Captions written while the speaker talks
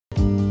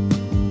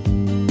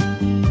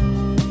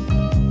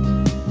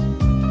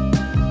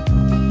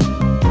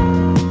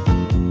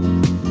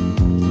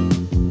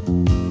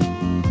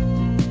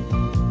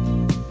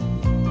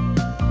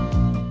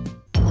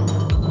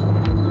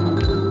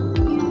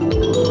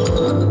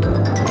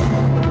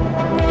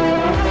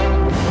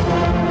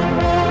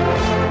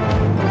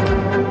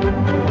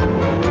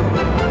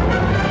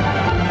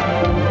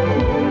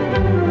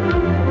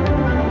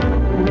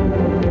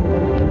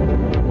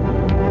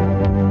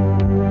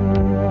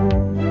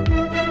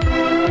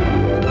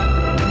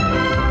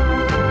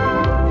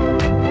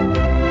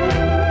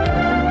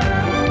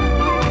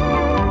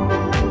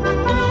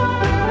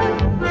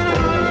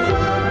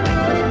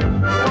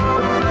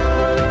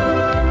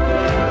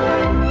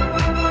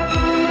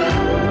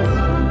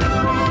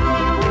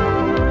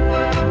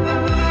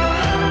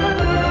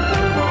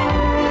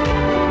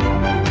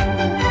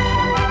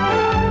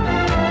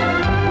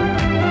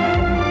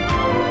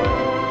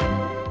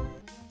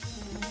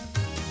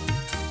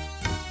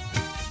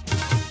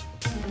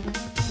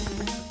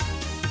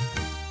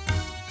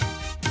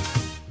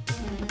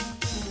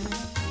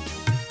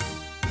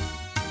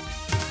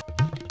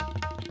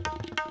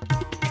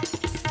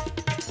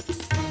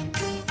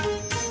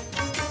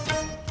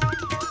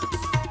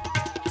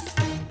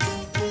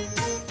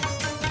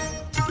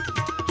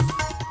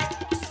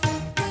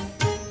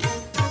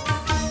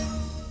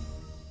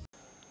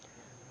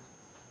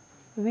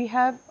we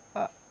have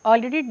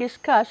already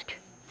discussed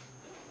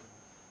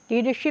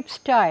leadership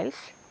styles,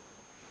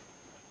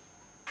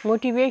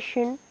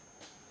 motivation,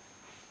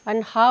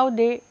 and how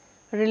they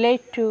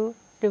relate to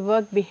the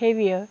work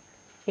behavior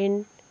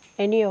in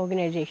any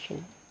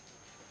organization.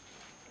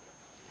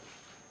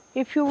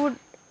 If you would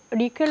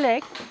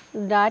recollect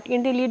that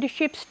in the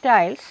leadership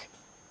styles,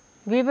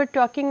 we were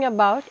talking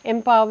about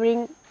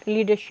empowering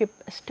leadership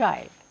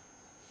style,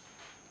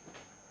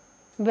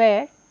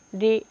 where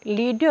the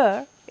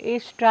leader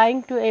is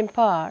trying to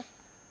empower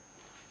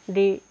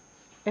the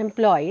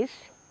employees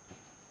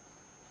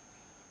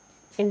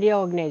in the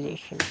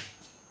organization.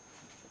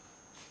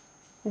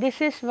 This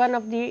is one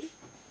of the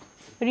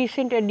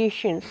recent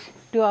additions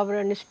to our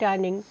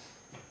understanding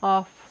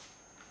of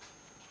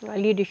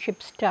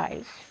leadership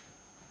styles.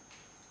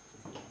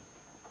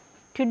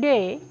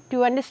 Today,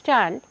 to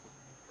understand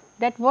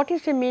that what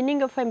is the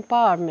meaning of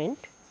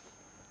empowerment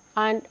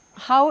and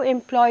how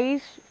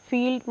employees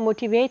feel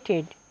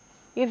motivated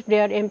if they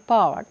are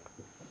empowered,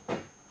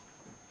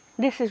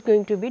 this is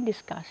going to be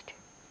discussed.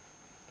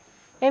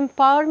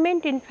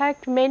 Empowerment, in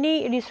fact,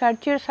 many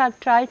researchers have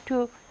tried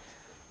to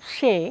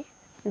say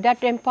that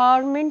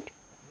empowerment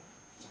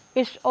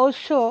is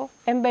also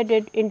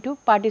embedded into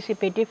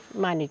participative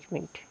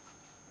management.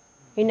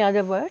 In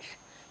other words,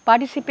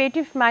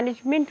 participative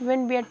management,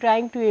 when we are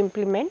trying to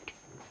implement,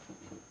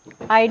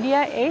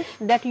 idea is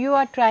that you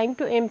are trying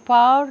to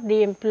empower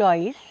the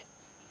employees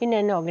in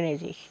an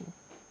organization.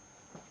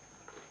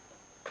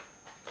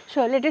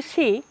 So, let us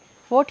see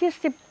what is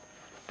the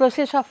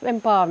process of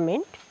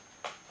empowerment,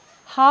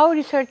 how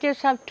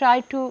researchers have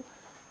tried to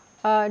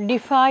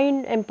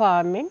define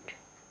empowerment,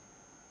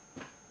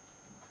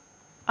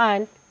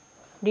 and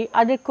the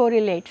other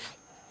correlates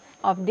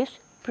of this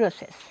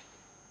process.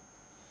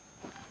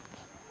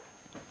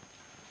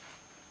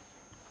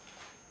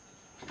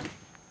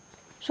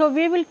 So,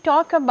 we will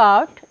talk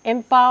about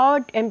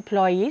empowered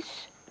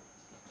employees,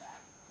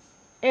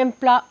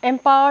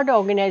 empowered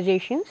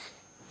organizations,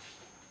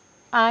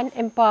 and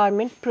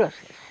empowerment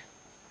process.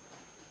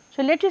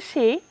 So, let us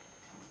see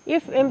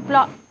if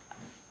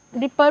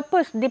the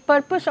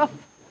purpose of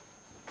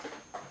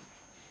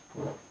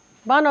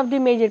one of the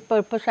major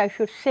purpose, I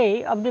should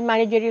say, of the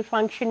managerial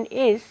function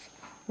is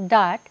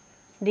that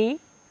the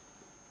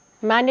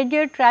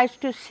manager tries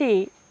to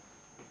see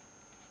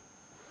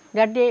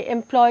that the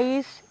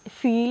employees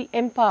feel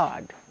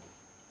empowered.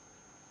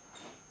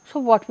 So,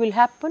 what will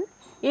happen?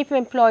 If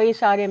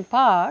employees are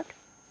empowered,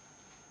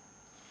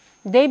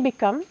 they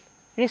become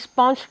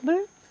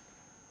responsible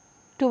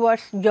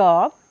towards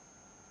job,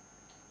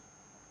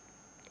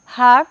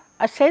 have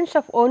a sense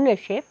of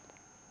ownership,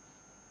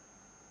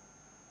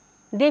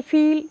 they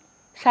feel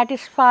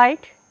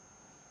satisfied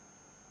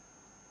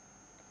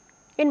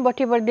in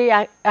whatever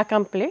they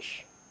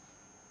accomplish,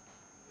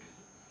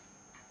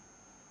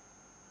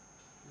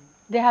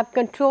 they have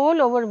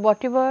control over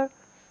whatever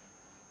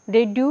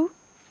they do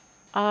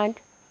and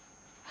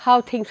how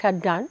things are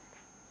done.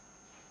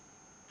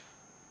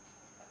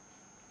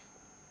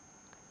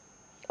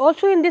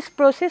 Also in this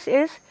process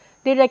is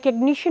the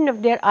recognition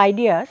of their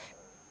ideas,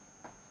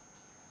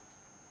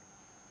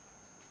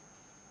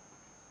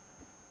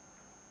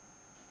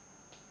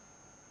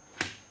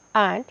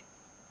 and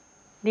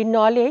the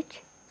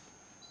knowledge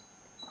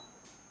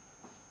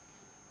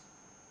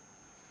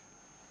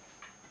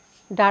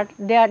that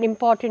they are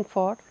important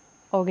for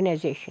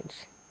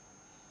organizations.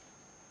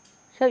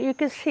 So, you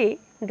can see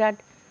that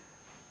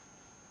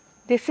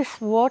this is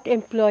what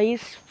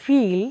employees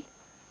feel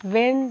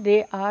when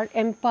they are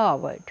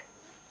empowered.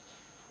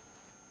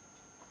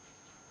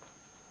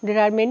 There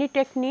are many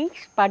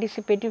techniques.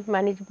 Participative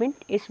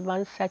management is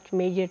one such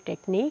major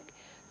technique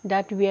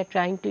that we are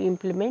trying to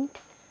implement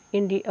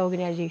in the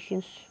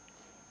organizations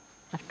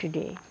of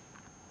today.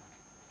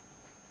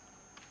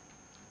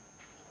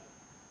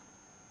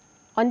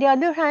 On the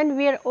other hand,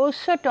 we are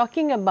also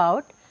talking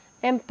about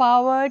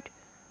empowered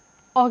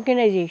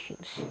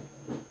organizations.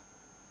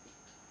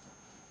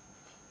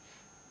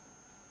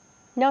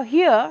 Now,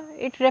 here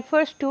it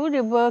refers to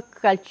the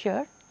work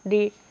culture,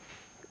 the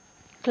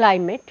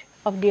climate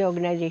of the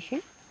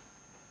organization,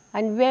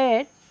 and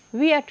where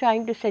we are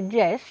trying to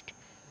suggest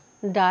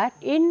that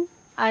in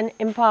an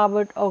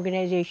empowered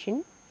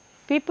organization,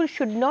 people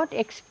should not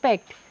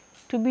expect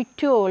to be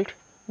told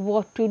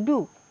what to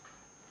do.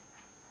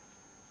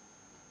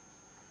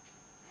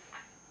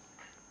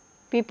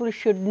 People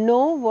should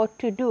know what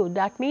to do.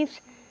 That means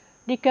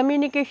the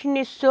communication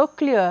is so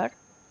clear,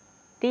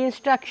 the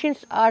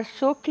instructions are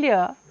so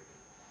clear,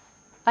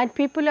 and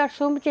people are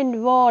so much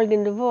involved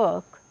in the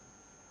work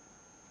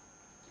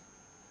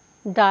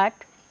that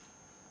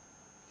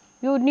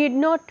you need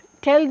not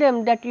tell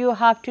them that you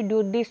have to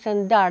do this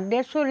and that. They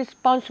are so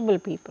responsible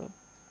people.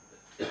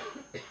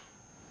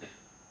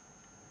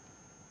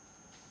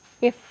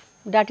 If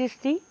that is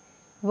the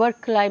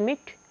work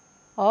climate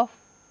of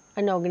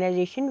an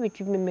organization, which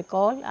we may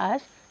call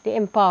as the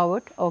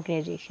empowered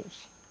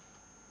organizations.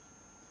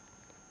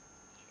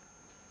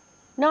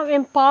 Now,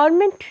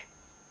 empowerment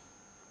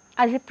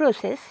as a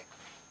process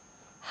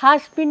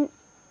has been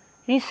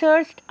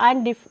researched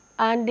and the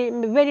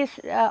various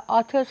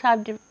authors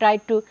have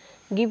tried to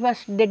give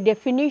us the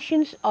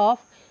definitions of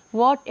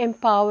what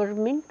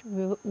empowerment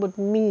would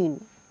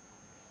mean.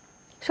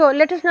 So,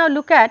 let us now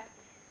look at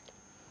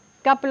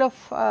couple of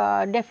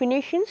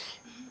definitions,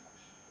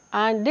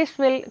 and this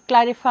will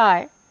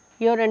clarify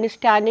your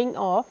understanding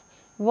of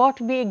what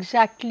we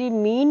exactly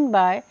mean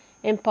by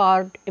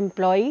empowered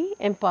employee,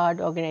 empowered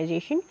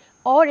organization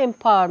or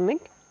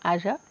empowerment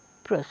as a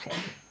process.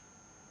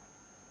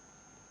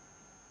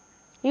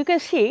 You can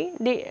see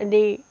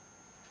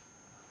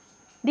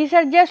these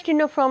are just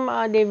from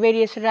the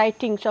various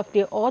writings of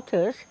the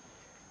authors.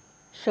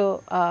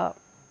 So,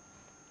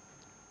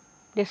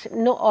 there is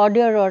no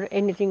order or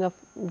anything of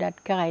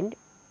that kind.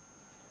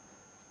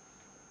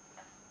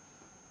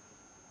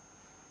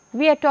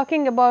 We are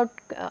talking about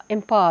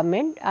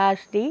empowerment as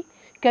the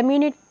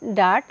community,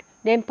 that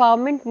the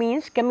empowerment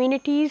means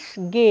communities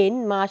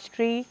gain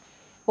mastery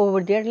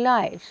over their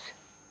lives.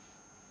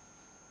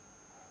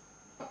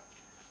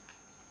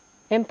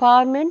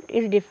 Empowerment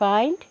is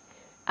defined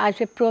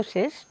as a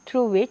process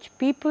through which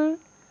people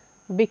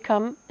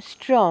become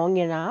strong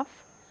enough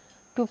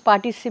to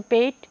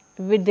participate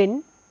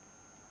within,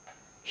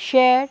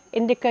 share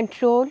in the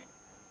control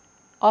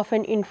of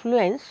and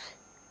influence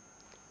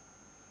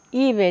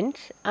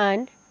events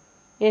and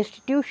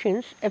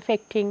institutions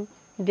affecting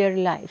their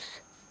lives.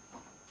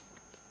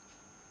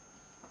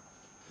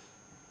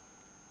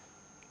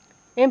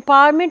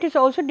 Empowerment is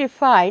also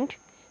defined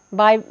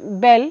by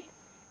Bell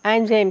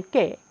and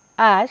Zemke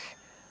as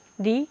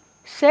the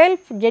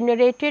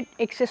self-generated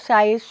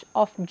exercise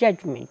of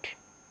judgment.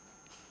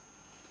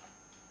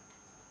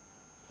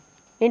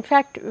 In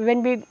fact,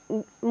 when we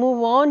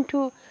move on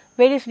to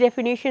various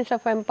definitions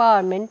of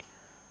empowerment,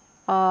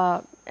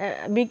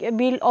 we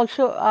will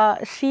also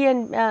see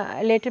in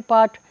later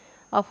part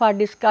of our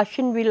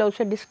discussion, we will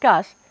also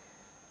discuss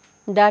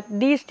that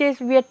these days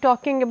we are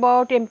talking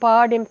about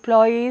empowered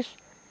employees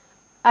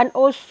and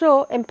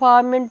also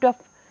empowerment of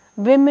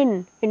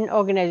women in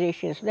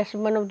organizations. That is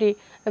one of the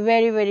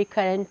very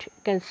current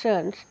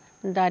concerns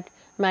that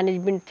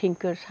management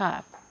thinkers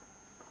have.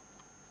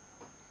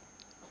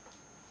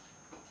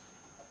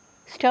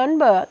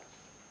 Sternberg,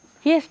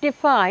 he has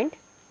defined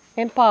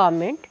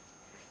empowerment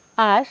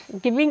as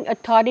giving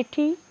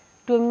authority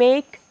to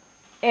make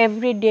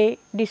everyday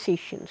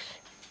decisions,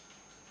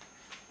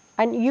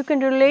 and you can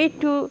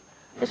relate to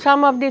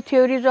some of the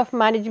theories of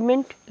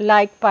management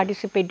like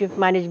participative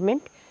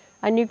management,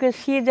 and you can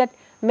see that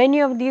many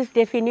of these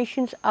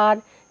definitions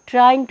are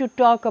trying to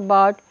talk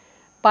about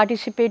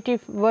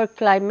participative work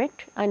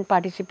climate and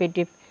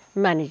participative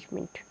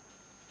management.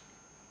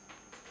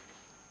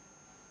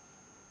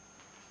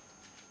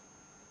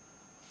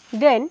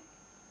 Then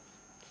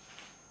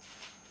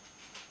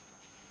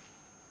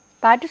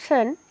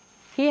Patterson,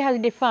 he has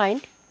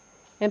defined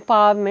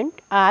empowerment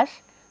as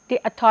the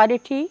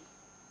authority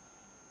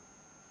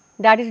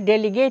that is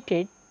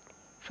delegated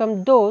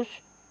from those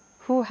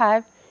who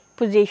have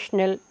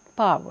positional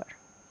power.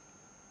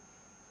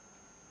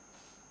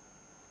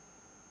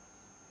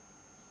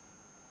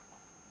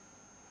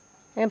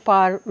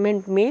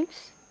 Empowerment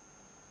means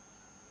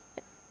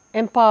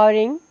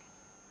empowering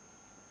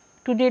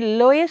to the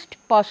lowest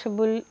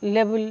possible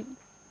level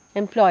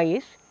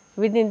employees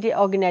within the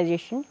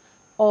organization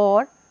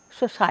or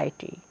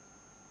society.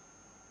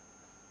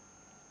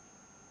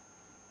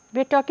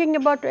 We are talking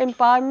about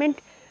empowerment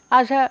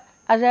as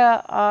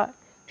a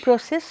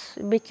process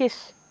which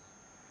is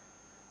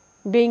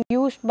being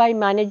used by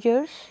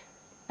managers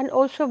and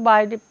also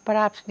by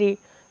perhaps the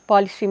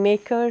policy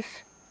makers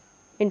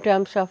in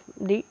terms of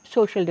the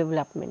social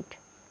development.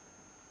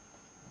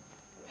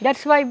 That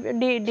is why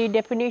the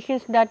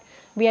definitions that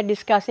we are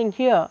discussing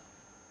here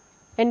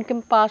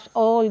encompass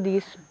all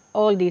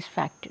these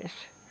factors.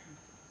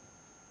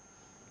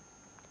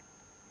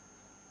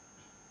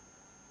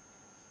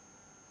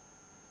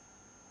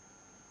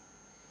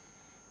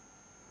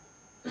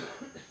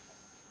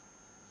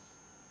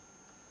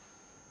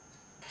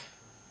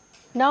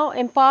 Now,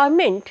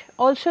 empowerment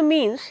also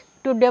means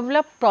to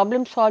develop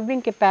problem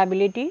solving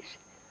capabilities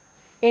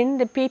in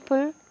the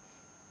people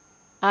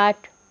at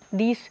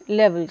these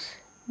levels.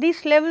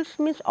 These levels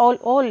means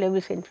all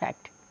levels in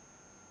fact.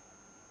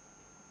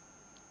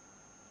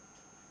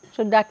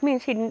 So, that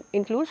means it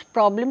includes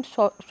problem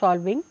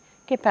solving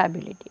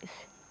capabilities.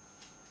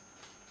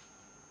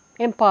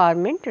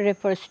 Empowerment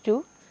refers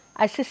to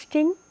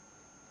assisting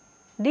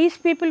these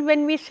people.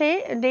 When we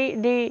say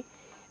the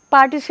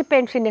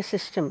participants in a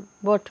system,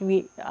 what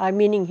we are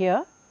meaning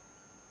here,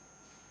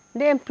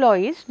 the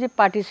employees, the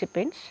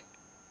participants.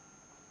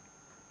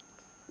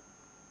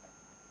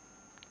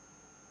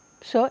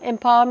 So,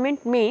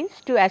 empowerment means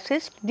to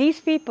assist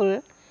these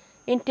people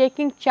in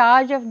taking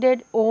charge of their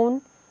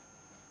own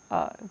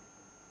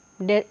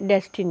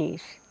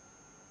destinies.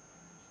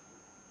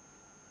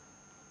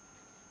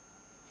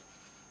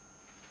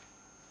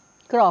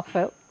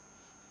 Crawford,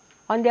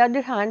 on the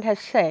other hand, has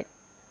said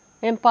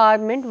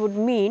empowerment would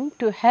mean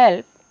to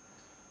help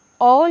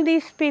all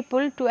these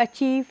people to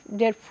achieve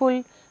their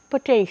full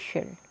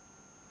potential.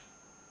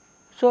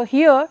 So,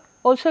 here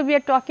also we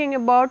are talking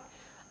about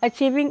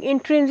achieving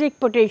intrinsic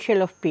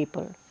potential of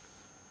people.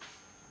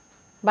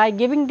 By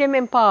giving them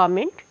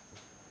empowerment,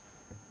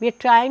 we are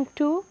trying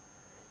to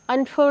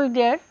unfold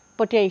their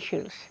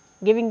potentials,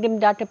 giving them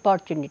that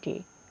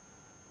opportunity.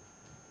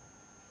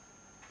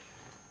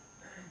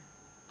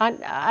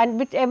 And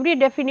with every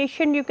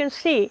definition you can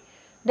see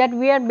that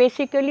we are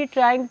basically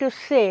trying to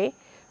say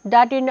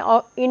that in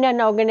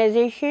an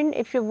organization,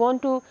 if you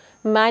want to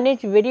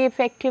manage very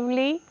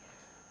effectively,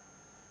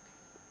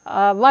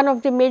 one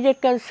of the major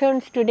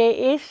concerns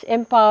today is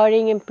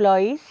empowering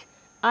employees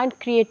and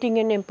creating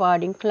an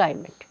empowering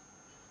climate.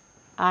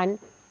 And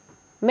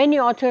many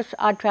authors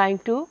are trying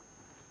to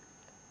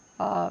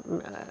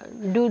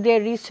do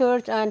their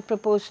research and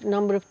propose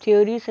number of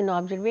theories and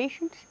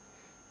observations,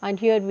 and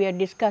here we are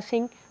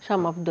discussing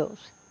some of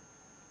those.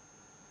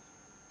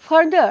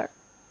 Further,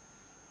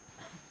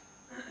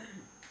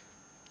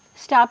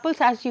 Staples,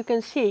 as you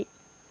can see,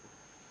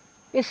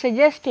 is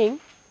suggesting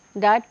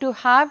that to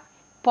have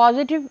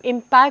positive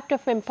impact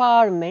of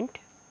empowerment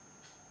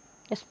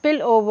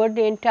spill over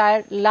the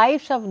entire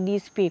lives of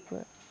these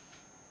people.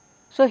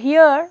 So,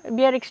 here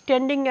we are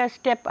extending a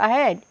step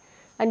ahead,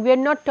 and we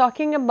are not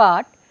talking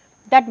about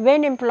that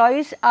when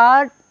employees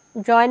are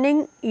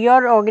joining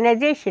your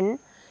organization,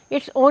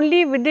 it is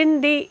only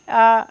within the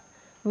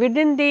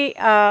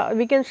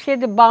we can say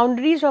the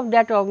boundaries of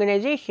that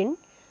organization,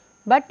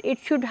 but it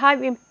should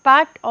have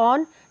impact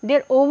on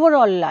their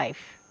overall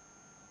life.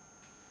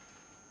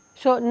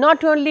 So,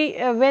 not only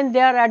when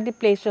they are at the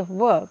place of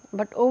work,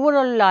 but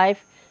overall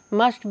life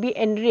must be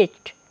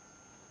enriched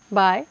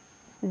by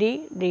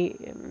the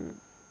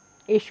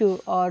issue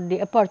or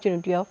the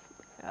opportunity of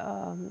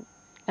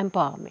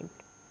empowerment.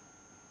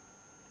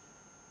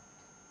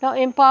 Now,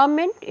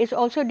 empowerment is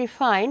also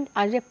defined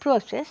as a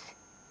process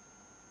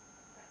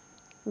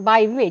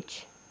by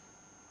which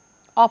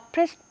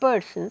oppressed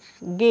persons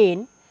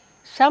gain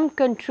some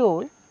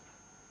control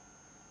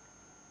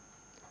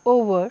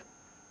over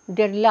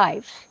their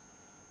lives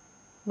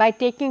by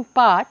taking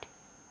part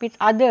with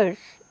others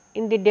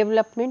in the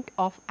development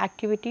of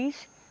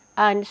activities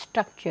and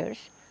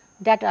structures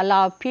that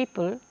allow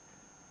people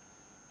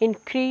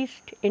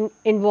increased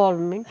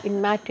involvement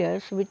in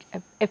matters which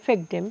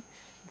affect them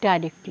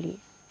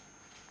directly.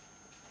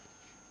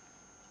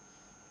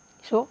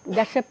 So,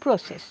 that is a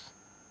process.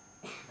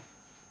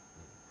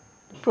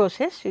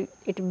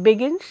 It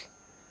begins,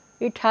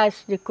 it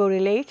has the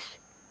correlates,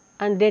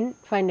 and then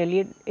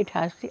finally it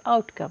has the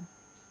outcome.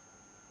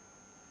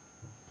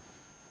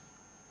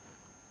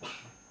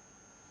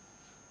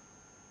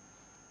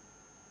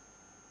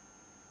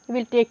 We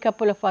will take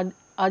couple of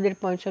other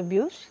points of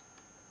views.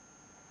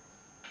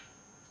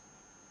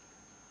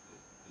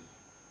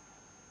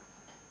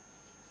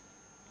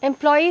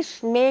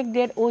 Employees make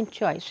their own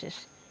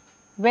choices.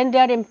 When they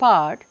are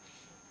empowered,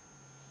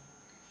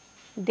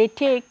 they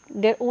take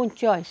their own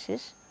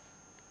choices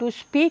to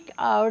speak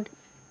out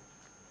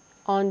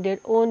on their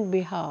own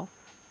behalf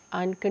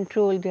and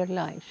control their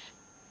lives.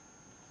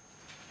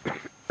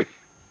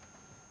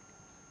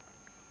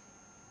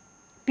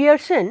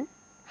 Pearson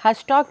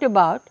has talked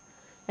about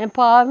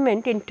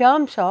empowerment in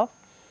terms of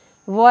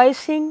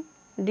voicing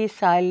the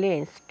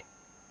silenced,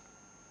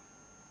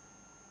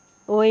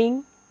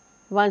 owning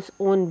one's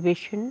own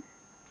vision,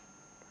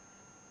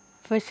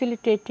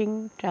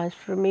 facilitating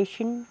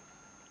transformation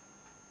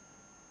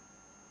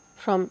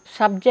from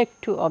subject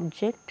to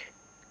object,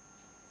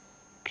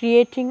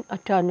 creating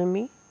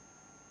autonomy,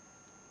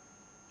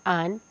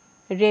 and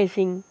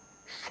raising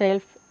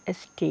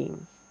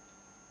self-esteem.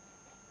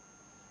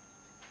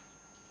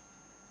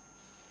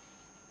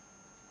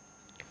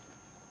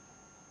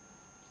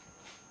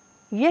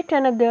 Yet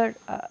another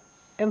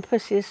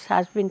emphasis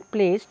has been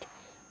placed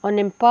on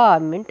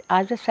empowerment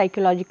as a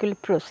psychological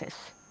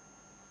process.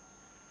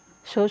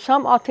 So,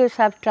 some authors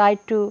have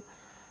tried to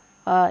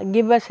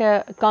give us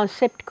a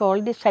concept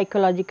called the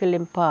psychological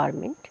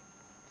empowerment,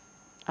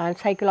 and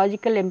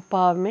psychological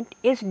empowerment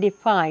is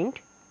defined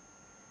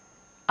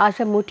as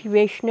a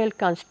motivational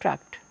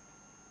construct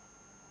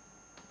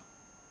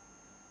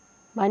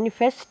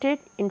manifested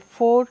in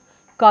 4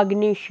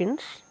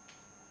 cognitions,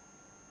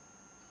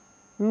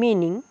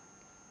 meaning,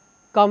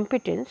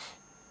 competence,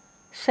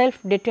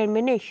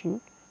 self-determination,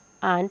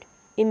 and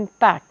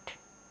impact.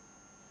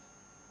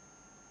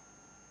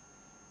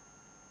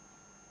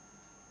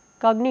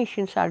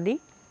 Cognitions are the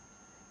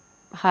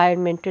higher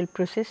mental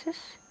processes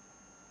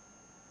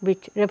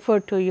which refer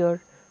to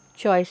your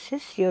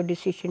choices, your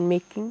decision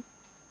making,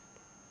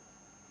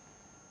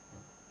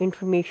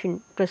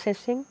 information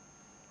processing,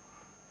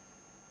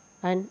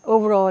 and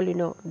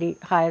overall the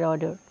higher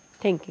order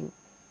thinking.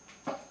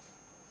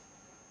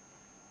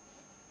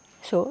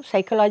 So,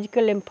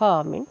 psychological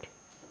empowerment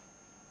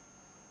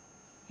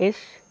is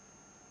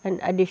an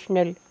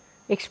additional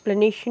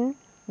explanation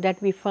that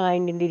we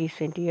find in the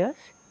recent years.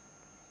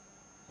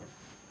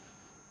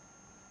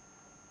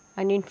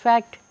 And in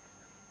fact,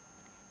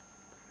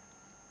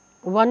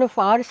 one of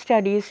our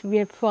studies we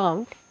have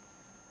found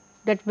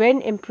that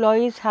when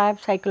employees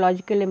have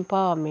psychological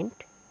empowerment,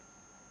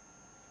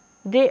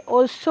 they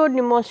also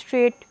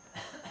demonstrate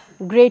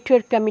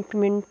greater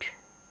commitment,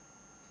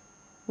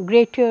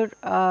 greater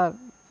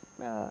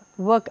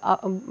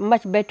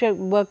much better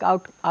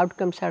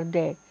outcomes are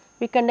there.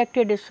 We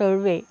conducted a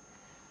survey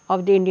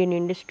of the Indian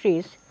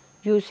industries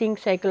using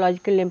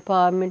psychological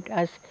empowerment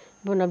as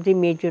one of the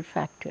major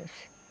factors,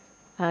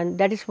 and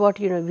that is what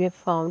we have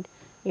found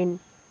in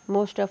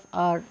most of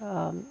our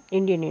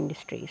Indian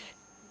industries.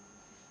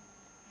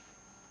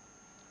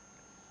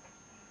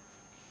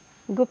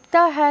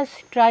 Gupta has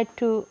tried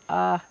to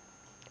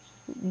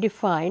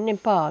define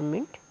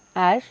empowerment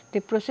as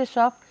the process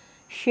of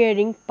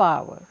sharing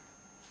power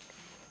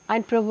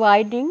and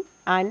providing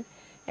an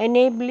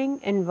enabling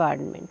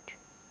environment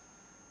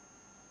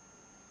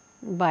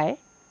by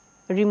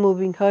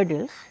removing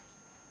hurdles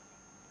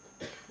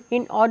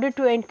in order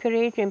to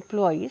encourage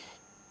employees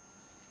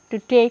to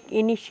take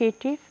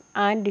initiative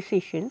and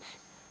decisions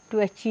to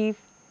achieve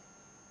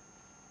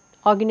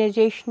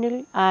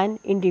organizational and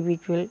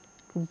individual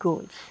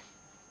goals.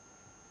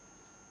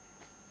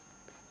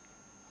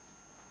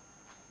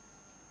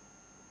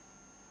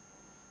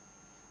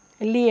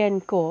 Lee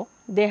and Co.,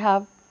 they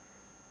have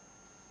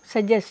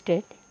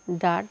suggested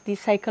that the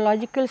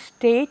psychological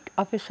state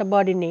of a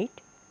subordinate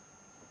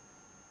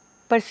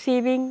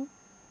perceiving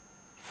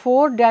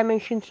 4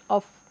 dimensions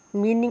of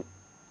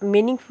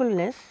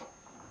meaningfulness,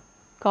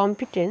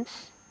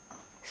 competence,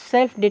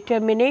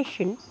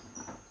 self-determination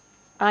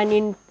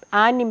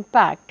and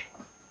impact,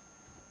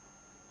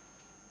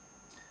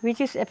 which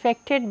is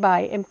affected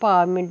by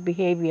empowerment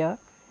behavior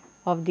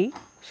of the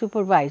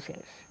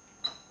supervisors.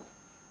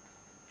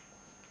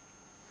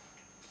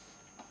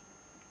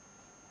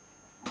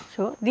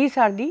 So, these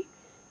are the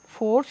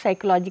 4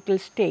 psychological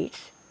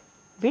states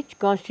which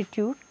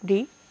constitute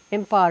the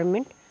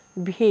empowerment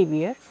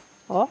behavior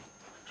of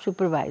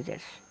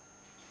supervisors.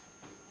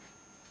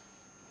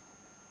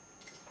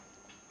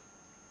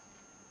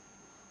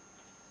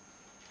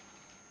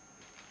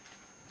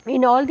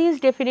 In all these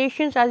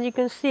definitions, as you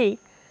can see,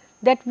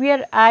 that we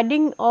are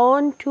adding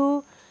on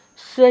to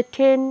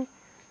certain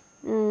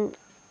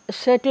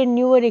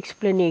newer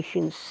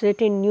explanations,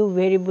 certain new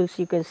variables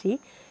you can see,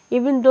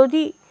 even though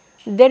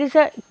there is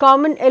a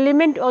common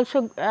element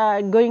also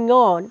going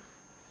on,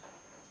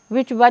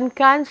 which one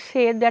can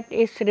say that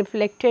is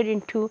reflected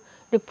into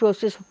the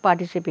process of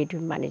participative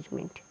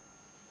management.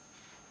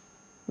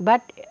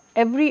 But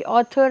every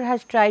author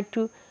has tried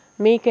to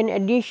make an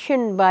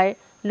addition by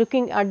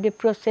looking at the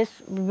process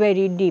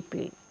very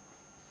deeply.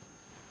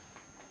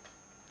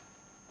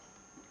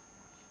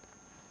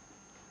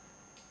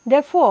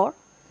 Therefore,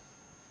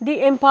 the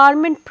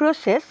empowerment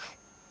process,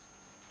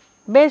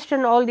 based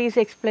on all these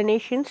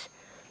explanations,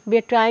 we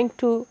are trying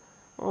to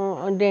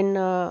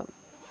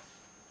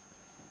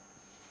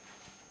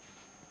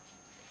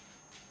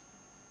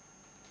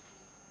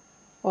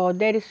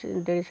there is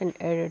an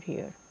error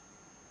here.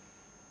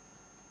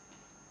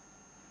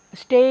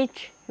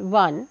 Stage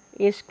 1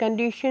 is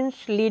conditions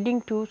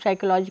leading to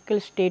psychological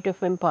state of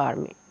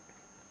empowerment.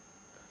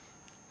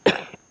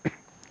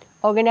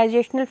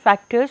 Organizational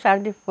factors are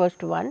the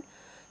first one.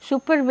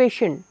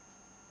 Supervision,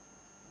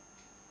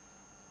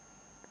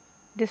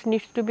 this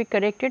needs to be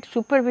corrected.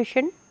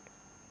 Supervision,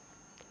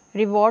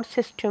 reward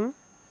system,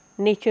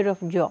 nature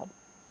of job.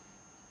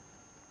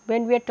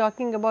 When we are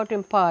talking about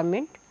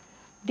empowerment,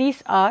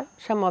 these are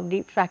some of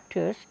the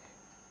factors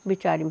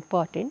which are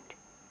important,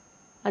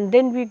 and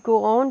then we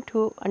go on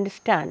to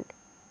understand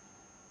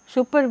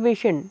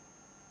supervision.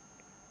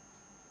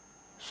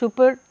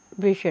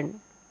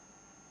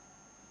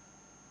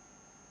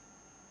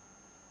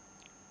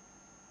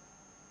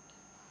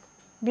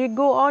 We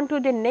go on to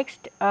the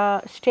next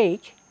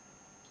stage,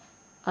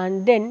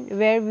 and then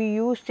where we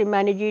use the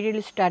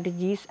managerial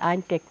strategies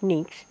and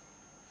techniques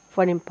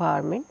for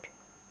empowerment.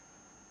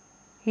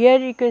 Here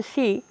you can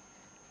see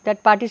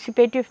that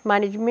participative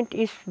management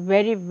is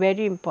very,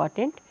 very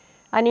important,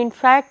 and in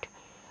fact,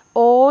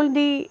 all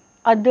the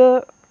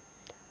other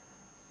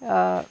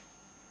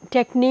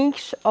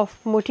techniques of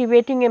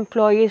motivating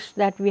employees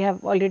that we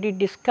have already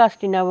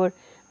discussed in our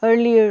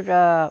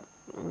earlier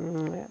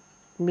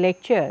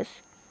lectures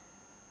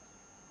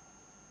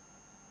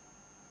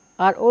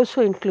are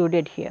also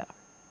included here.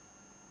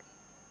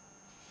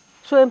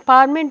 So,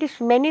 empowerment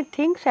is many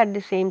things at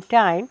the same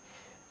time,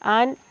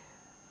 and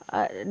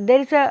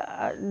there is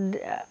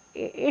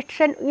it's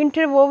an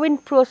interwoven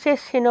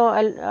process,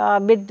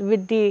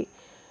 with the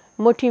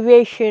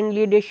motivation,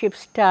 leadership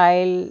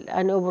style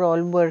and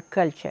overall work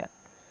culture.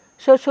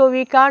 So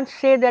we can't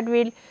say that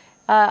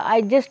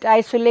I just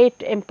isolate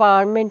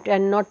empowerment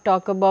and not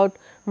talk about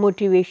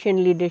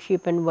motivation,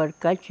 leadership and work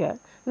culture.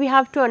 We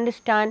have to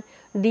understand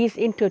these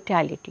in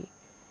totality.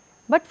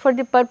 But for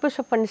the purpose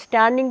of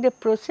understanding the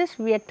process,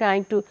 we are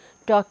trying to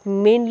talk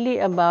mainly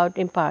about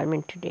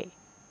empowerment today.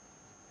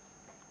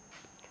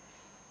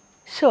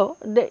 So,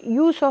 the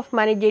use of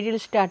managerial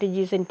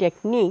strategies and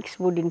techniques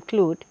would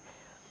include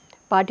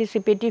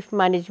participative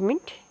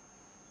management,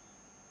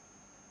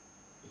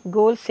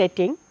 goal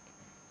setting,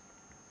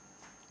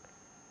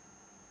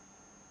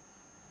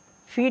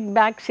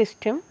 feedback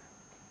system,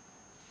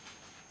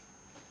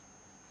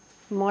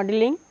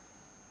 modeling,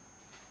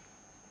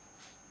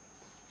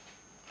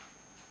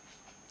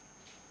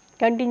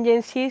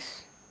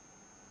 contingencies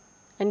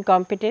and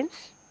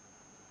competence,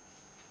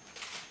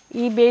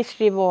 E-based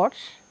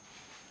rewards,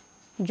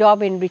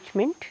 job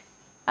enrichment,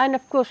 and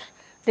of course,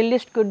 the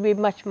list could be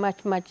much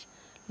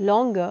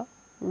longer,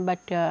 but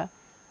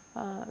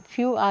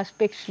few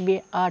aspects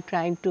we are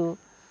trying to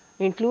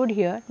include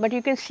here. But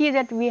you can see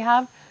that we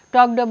have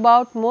talked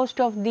about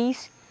most of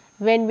these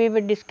when we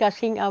were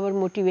discussing our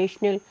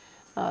motivational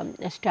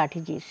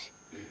strategies.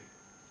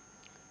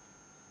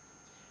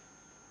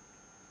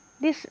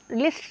 These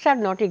lists are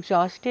not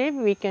exhaustive,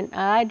 we can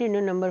add in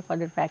a number of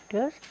other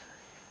factors,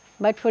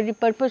 but for the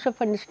purpose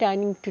of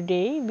understanding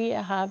today, we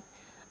have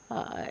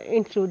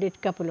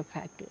included couple of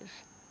factors.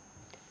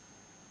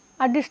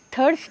 At this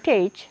third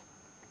stage,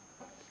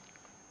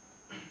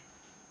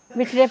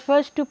 which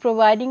refers to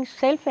providing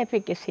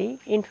self-efficacy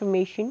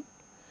information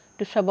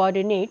to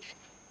subordinates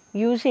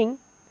using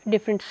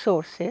different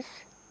sources,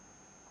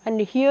 and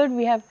here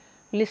we have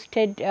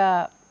listed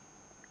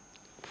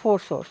 4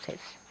 sources: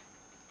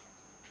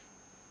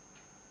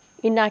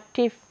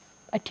 inactive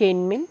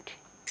attainment,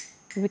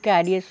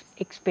 vicarious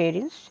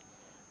experience,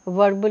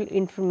 verbal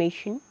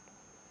information,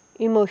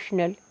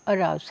 emotional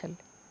arousal.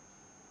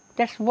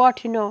 That is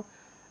what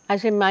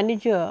as a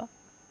manager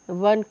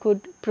one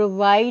could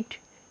provide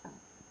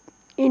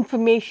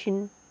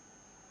information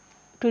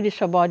to the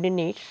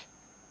subordinates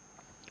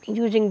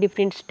using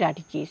different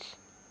strategies,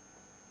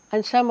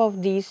 and some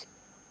of these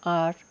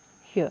are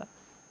here.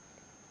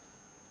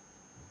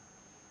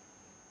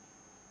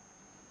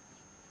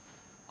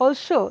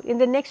 Also, in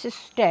the next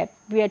step,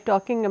 we are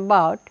talking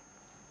about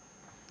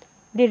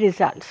the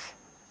results.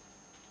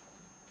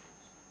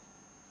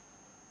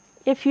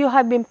 If you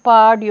have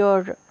empowered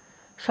your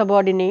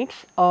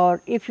subordinates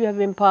or if you have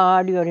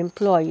empowered your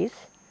employees,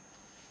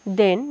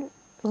 then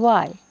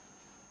why?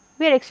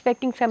 We are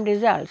expecting some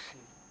results,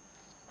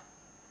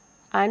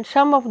 and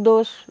some of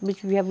those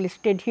which we have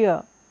listed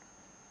here,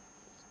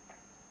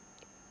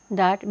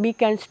 that we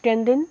can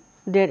strengthen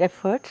their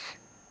efforts.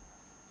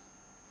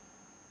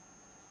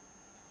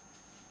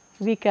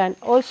 We can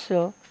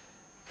also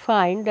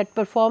find that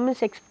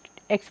performance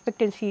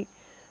expectancy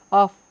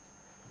of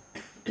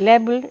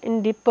level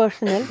in the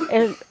personal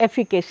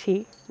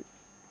efficacy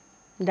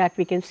that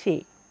we can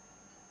see.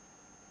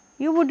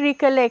 You would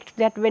recollect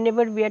that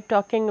whenever we are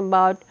talking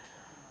about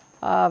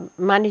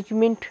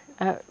management,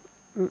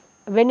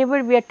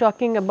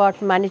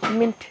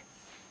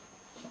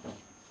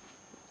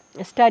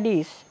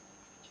 studies,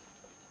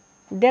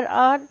 there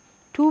are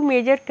 2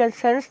 major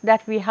concerns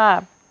that we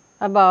have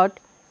about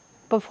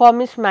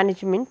performance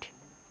management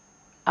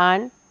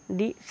and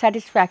the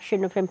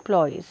satisfaction of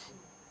employees,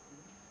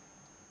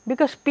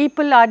 because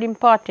people are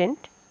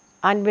important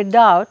and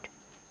without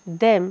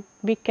them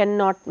we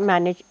cannot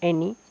manage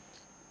any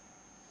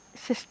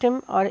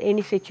system or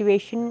any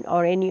situation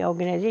or any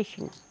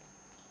organization.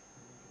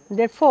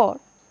 Therefore,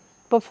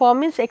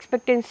 performance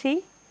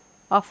expectancy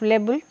of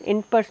level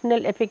in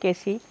personal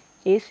efficacy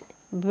is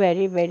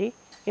very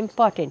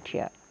important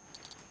here.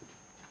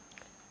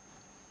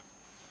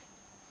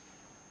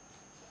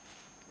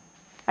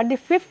 At the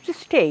 5th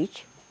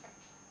stage,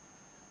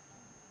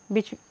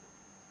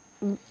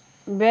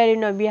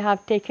 where we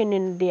have taken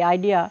in the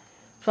idea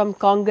from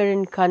Conger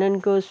and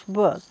Kanango's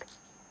work,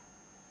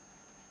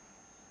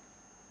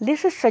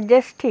 this is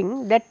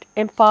suggesting that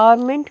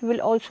empowerment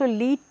will also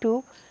lead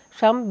to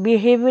some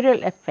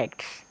behavioral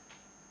effects,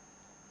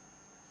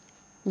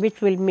 which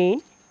will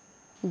mean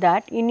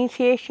that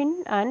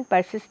initiation and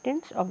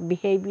persistence of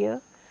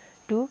behavior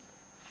to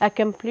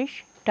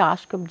accomplish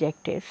task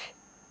objectives.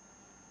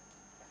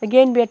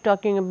 Again, we are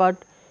talking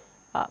about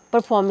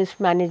performance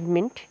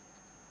management,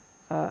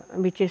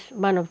 which is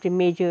one of the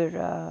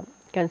major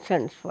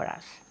concerns for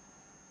us.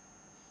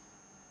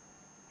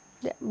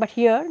 But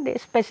here the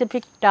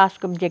specific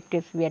task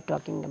objectives we are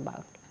talking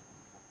about.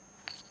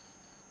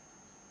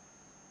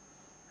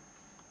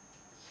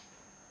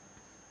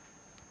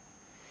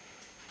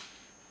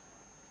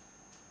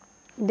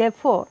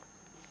 Therefore,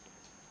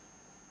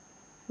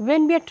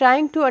 when we are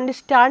trying to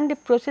understand the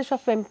process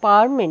of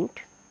empowerment,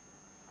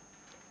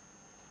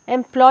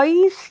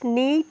 employees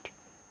need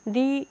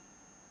the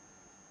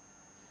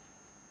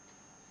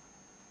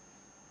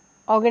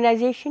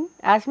organization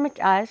as much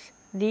as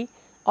the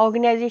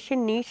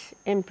organization needs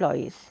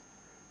employees.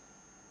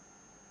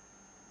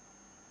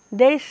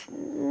 There is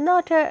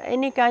not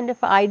any kind of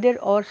either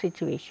or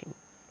situation.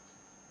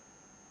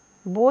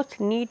 Both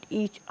need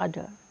each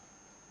other,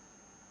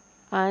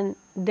 and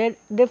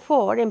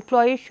therefore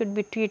employees should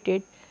be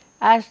treated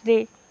as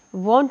they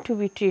want to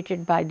be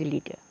treated by the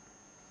leader.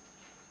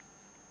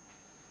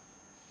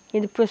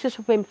 In the process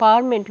of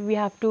empowerment, we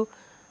have to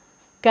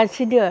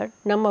consider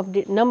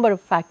number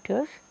of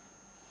factors,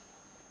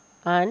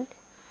 and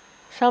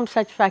some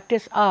such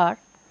factors are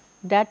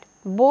that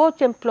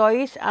both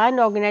employees and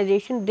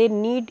organization, they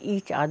need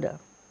each other.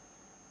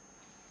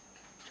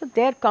 So,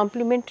 they are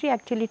complementary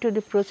actually to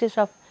the process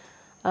of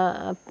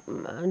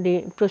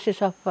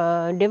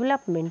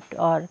development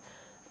or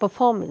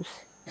performance.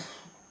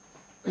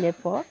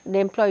 Therefore, the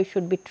employees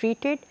should be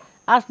treated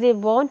as they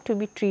want to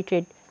be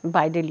treated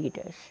by the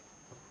leaders.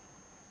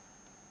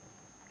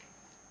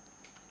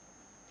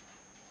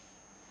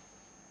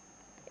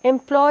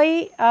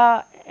 Employee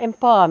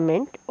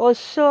empowerment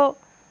also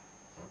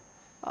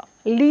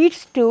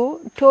leads to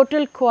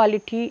total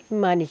quality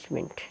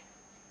management.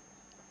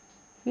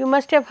 You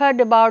must have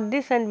heard about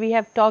this, and we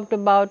have talked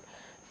about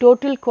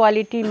total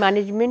quality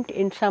management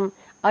in some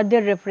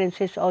other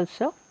references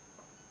also.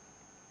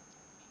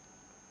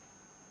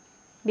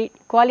 The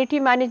quality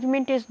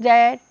management is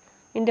there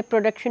in the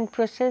production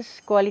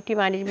process, quality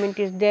management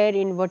is there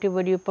in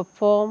whatever you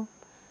perform,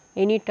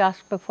 any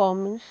task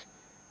performance.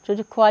 So,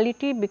 the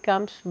quality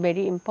becomes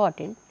very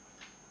important,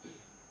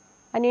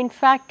 and in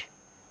fact,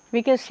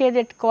 we can say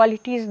that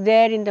quality is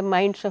there in the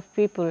minds of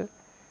people,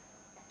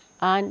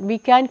 and we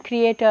can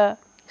create a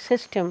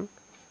system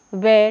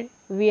where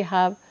we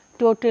have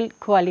total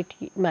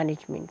quality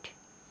management.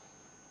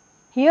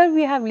 Here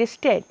we have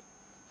listed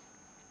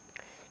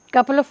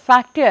couple of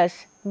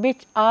factors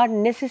which are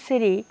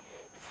necessary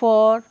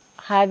for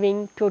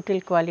having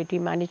total quality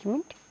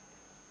management,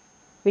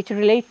 which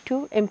relate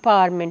to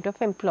empowerment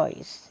of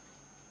employees.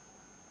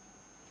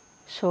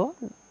 So,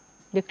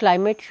 the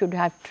climate should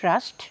have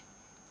trust,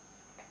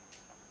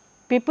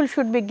 people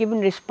should be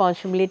given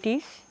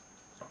responsibilities,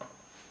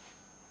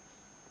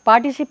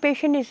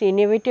 participation is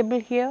inevitable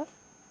here,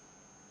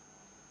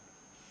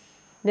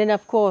 then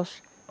of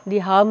course, the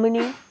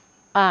harmony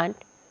and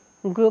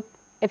group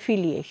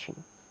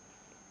affiliation.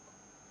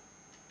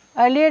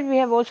 Earlier we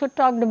have also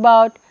talked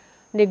about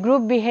the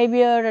group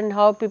behavior and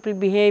how people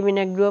behave in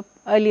a group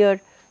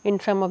earlier in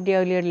some of the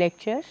earlier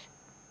lectures.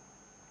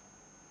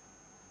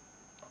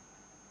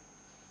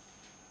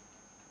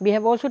 We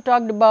have also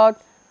talked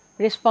about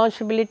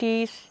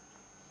responsibilities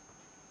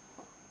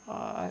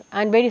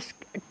and various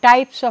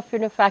types of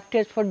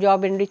factors for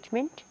job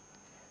enrichment.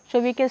 So,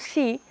 we can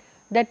see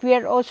that we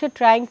are also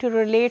trying to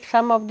relate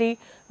some of the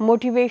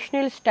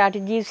motivational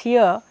strategies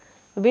here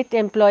with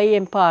employee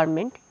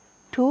empowerment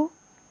to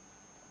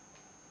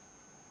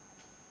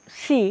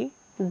see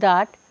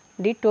that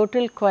the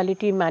total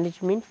quality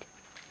management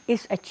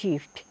is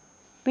achieved,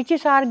 which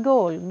is our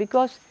goal,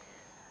 because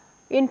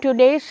in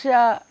today's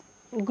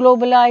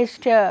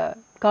globalized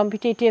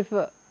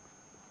competitive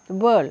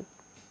world,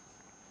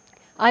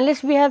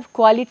 unless we have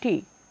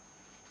quality,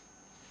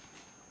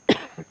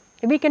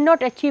 we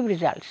cannot achieve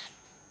results,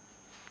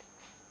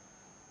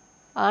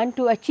 and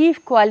to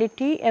achieve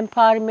quality,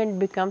 empowerment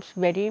becomes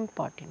very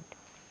important.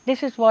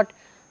 This is what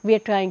we are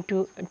trying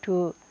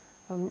to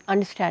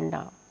understand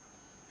now.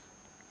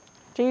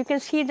 So, you can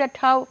see that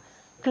how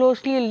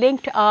closely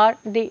linked are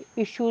the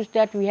issues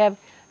that we have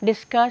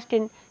discussed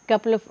in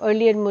couple of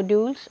earlier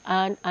modules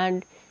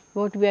and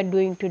what we are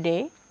doing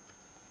today.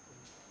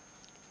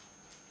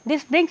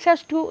 This brings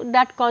us to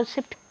that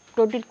concept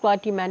total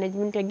quality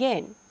management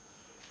again.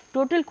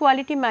 Total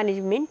quality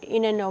management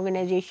in an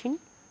organization,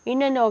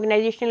 in an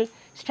organizational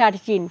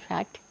strategy in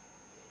fact,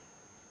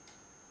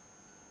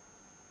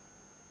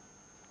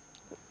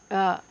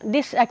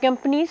 this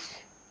accompanies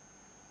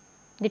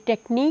the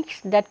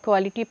techniques that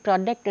quality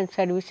product and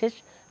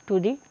services to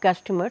the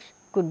customers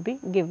could be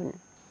given.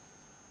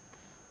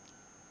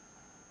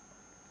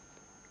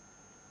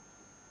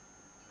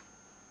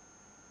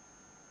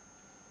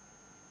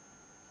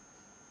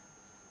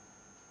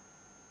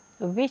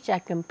 Which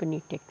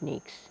accompany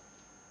techniques,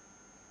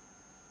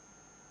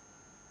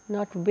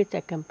 not with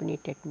accompany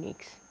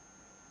techniques,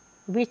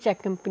 which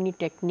accompany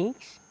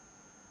techniques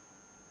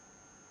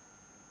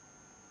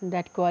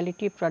that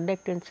quality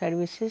product and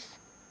services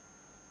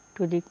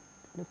to the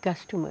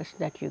customers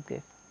that you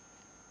give.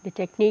 The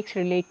techniques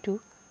relate to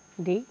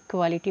the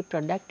quality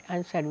product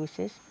and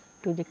services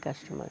to the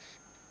customers.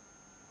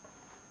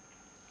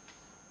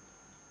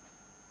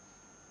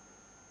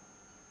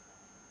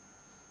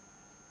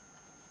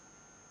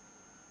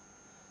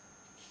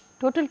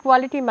 Total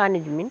quality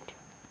management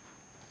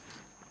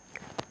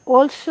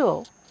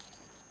also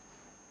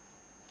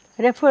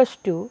refers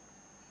to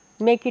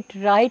make it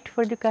right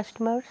for the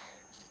customers,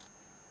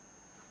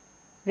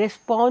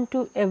 respond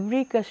to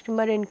every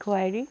customer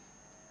inquiry,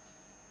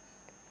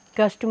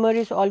 customer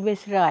is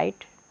always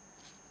right,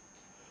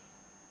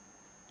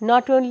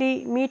 not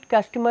only meet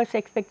customers'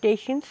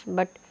 expectations,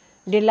 but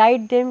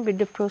delight them with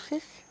the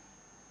process.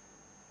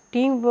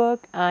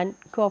 Teamwork and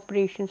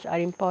cooperations are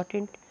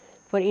important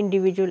for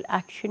individual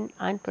action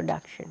and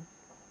production.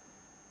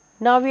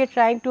 Now, we are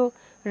trying to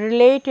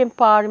relate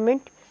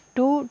empowerment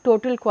to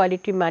total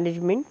quality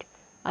management,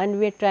 and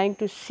we are trying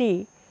to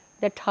see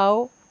that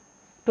how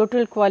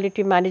total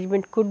quality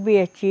management could be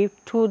achieved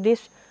through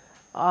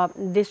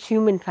this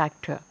human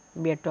factor.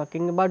 We are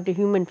talking about the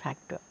human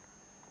factor,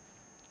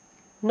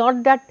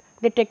 not that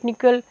the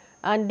technical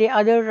and the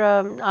other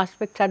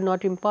aspects are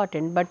not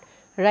important, but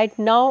right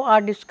now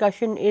our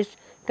discussion is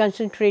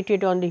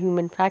concentrated on the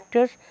human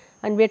factors,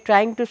 and we are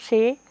trying to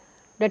say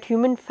that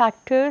human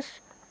factors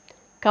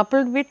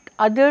coupled with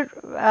other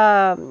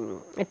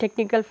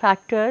technical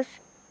factors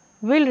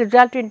will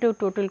result into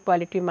total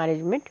quality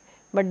management,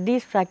 but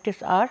these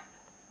factors are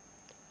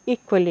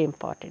equally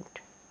important.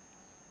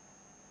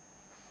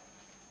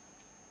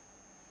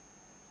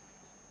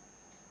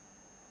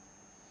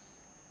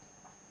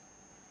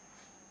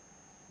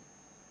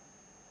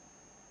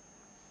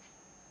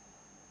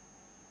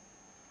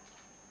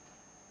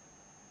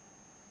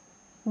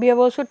 We have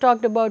also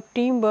talked about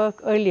teamwork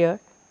earlier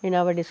in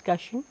our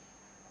discussion.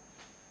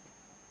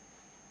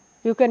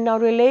 You can now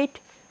relate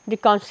the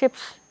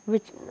concepts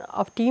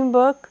of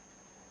teamwork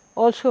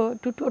also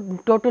to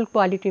total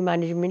quality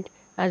management,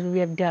 as we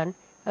have done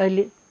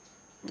in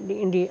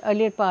the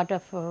earlier part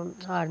of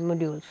our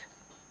modules.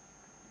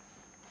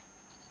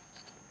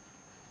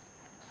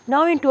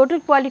 Now, in total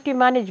quality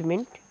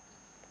management,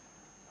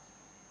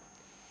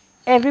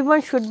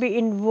 everyone should be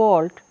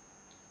involved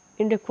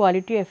in the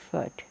quality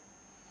effort.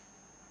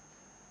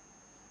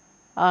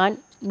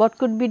 And what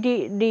could be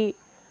the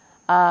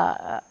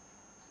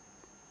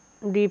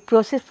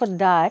process for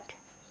that?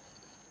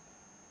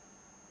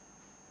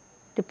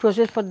 The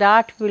process for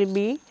that will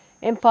be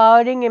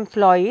empowering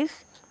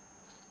employees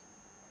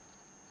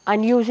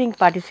and using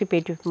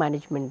participative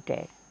management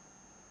there.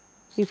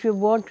 If you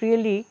want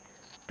really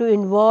to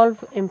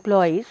involve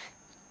employees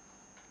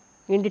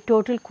in the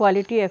total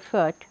quality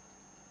effort,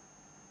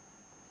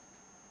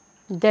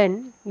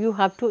 then you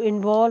have to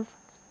involve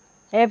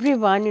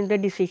everyone in the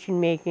decision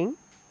making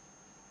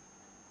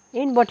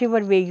in whatever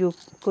way you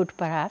could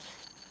perhaps,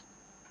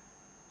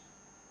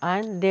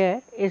 and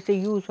there is the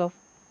use of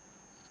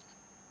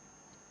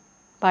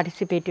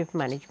participative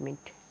management.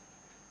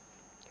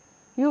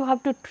 You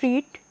have to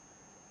treat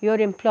your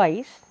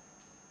employees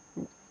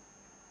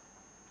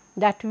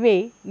that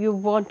way you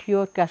want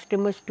your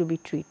customers to be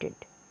treated.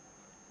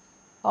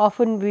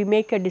 Often we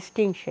make a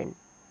distinction,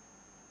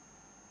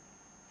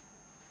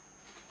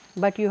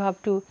 but you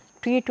have to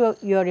treat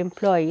your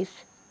employees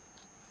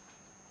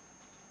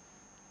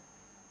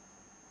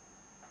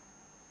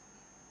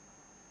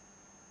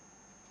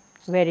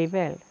very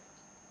well.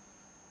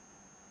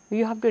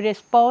 You have to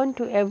respond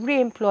to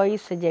every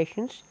employee's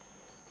suggestions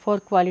for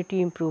quality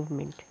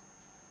improvement.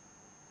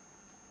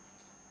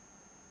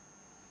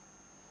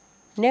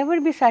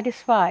 Never be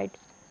satisfied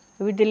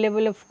with the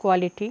level of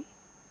quality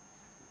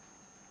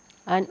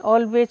and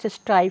always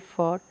strive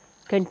for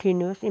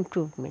continuous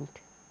improvement.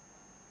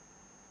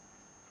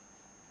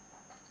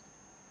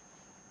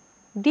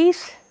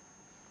 These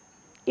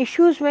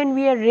issues, when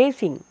we are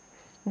raising,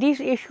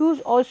 these issues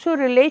also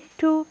relate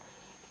to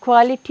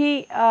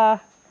quality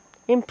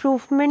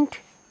improvement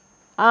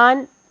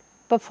and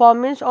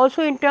performance,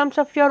 also in terms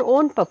of your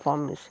own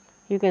performance,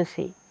 you can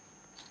see.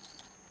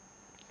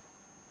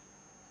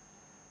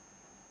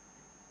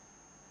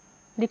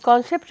 The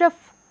concept of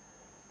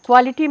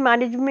quality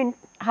management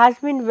has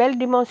been well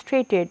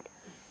demonstrated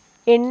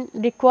in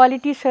the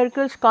quality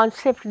circles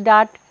concept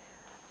that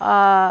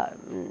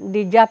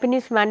the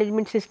Japanese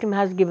management system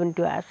has given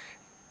to us.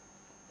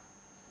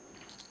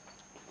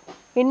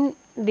 In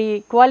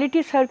the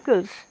quality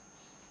circles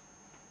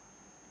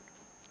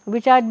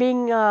which are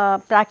being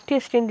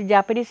practiced in the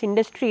Japanese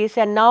industries,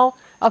 and now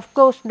of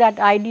course that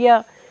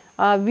idea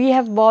we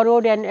have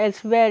borrowed, and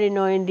elsewhere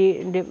in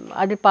the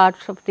other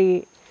parts of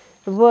the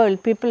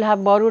world people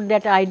have borrowed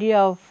that idea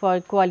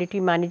of quality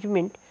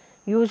management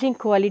using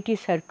quality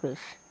circles.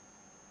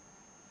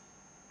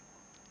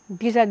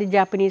 These are the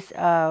Japanese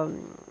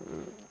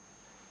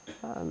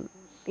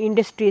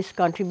industry's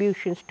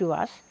contributions to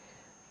us.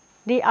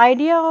 The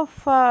idea of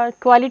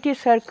quality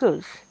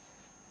circles,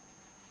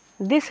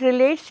 this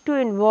relates to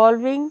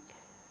involving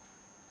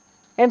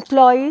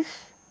employees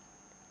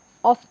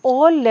of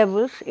all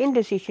levels in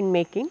decision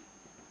making,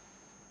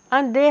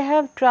 and they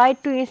have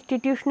tried to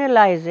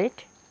institutionalize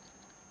it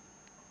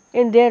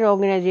in their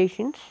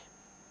organizations,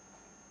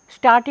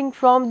 starting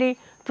from the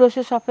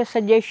process of a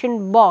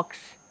suggestion box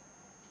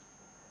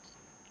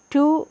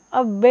to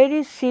a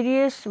very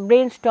serious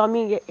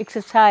brainstorming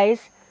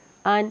exercise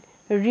and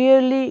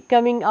really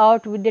coming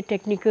out with the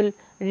technical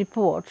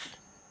reports.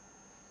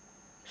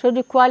 So,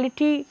 the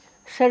quality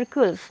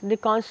circles, the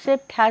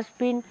concept has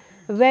been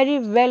very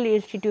well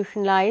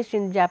institutionalized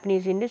in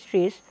Japanese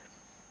industries,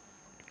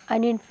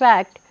 and in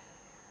fact,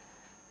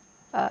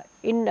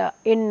 in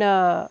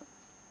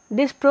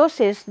this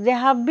process they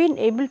have been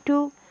able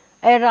to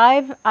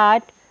arrive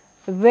at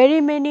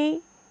very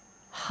many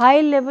high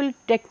level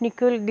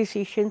technical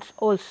decisions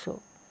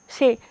also.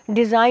 Say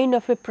design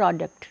of a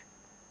product,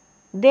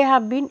 they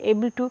have been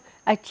able to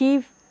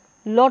achieve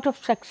lot of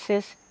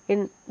success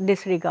in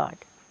this regard.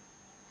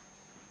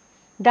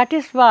 That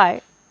is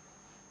why,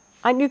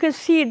 and you can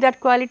see that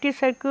quality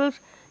circles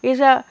is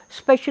a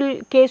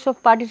special case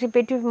of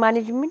participative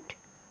management,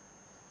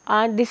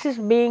 and this is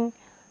being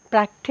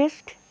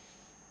practiced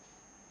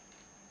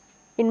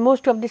in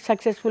most of the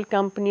successful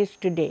companies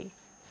today.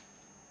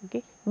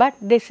 Okay. But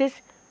this is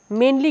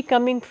mainly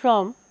coming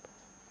from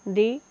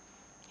the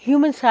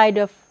human side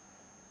of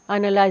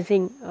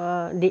analyzing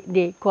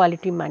the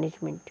quality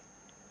management.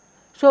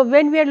 So,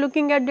 when we are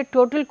looking at the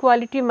total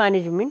quality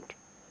management,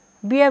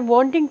 we are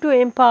wanting to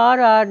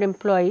empower our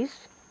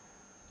employees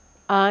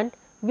and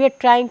we are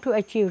trying to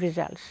achieve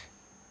results.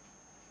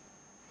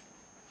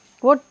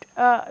 what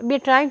we are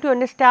trying to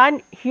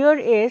understand here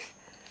is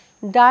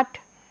that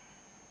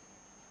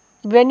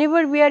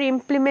whenever we are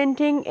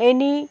implementing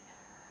any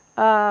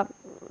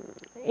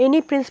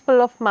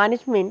principle of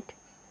management,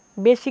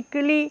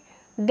 basically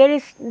there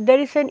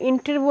is an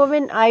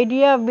interwoven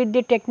idea with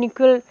the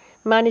technical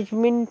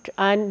management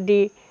and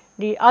the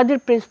other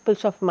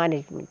principles of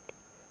management.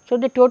 So,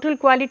 the total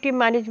quality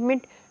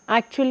management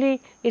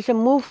actually is a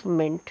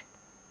movement,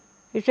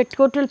 it is a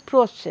total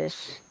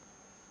process,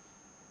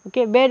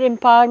 okay, where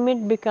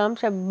empowerment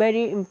becomes a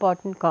very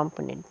important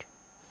component.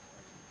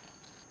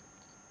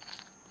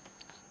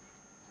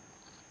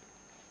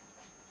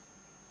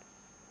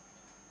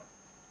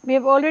 We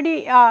have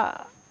already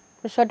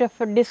sort of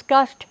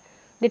discussed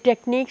the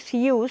techniques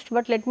used,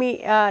 but let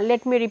me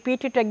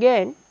repeat it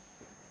again.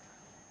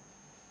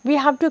 We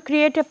have to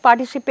create a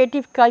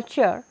participative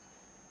culture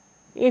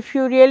if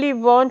you really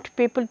want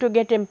people to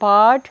get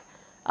empowered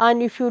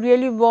and if you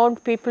really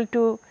want people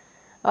to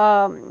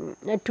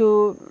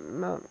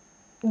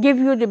give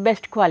you the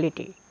best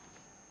quality.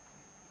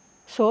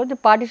 So, the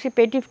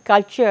participative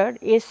culture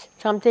is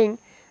something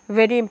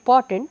very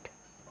important,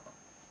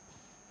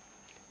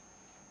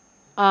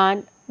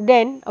 and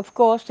then of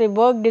course, the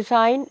work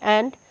design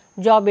and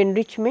job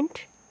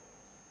enrichment,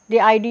 the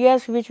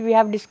ideas which we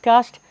have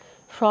discussed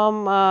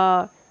from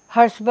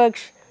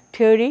Herzberg's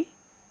theory.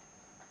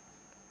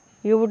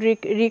 You would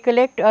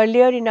recollect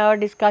earlier in our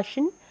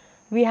discussion,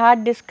 we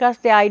had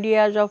discussed the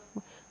ideas of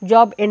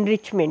job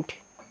enrichment.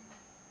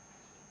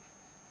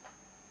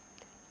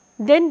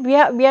 Then we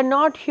are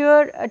not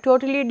here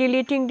totally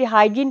deleting the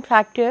hygiene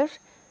factors,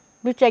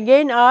 which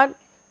again are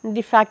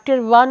the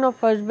factor 1 of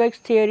Herzberg's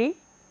theory,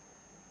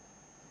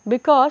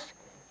 because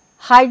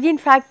hygiene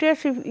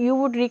factors, if you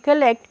would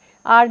recollect,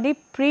 are the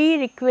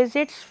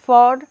prerequisites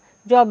for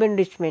job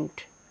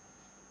enrichment.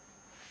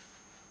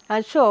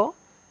 And so,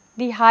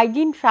 the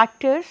hygiene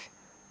factors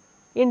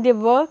in the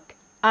work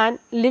and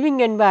living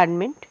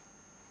environment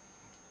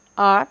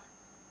are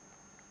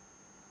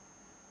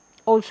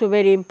also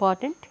very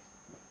important.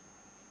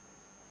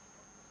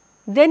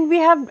 Then we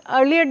have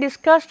earlier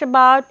discussed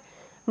about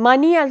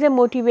money as a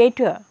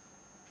motivator.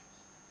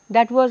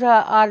 That was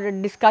our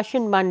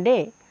discussion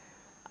Monday,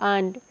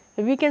 and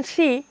we can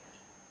see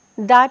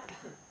that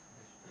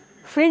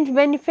fringe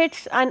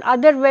benefits and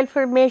other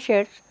welfare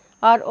measures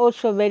are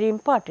also very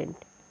important.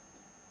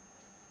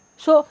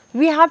 So,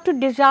 we have to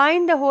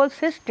design the whole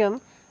system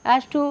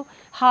as to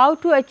how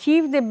to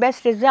achieve the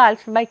best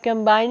results by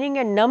combining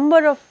a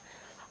number of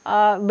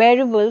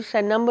variables,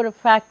 a number of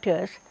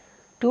factors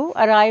to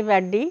arrive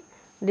at the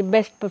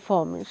best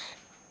performance.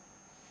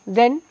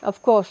 Then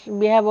of course,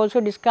 we have also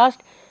discussed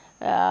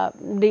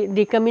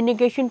the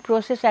communication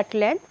process at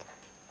length,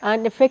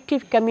 and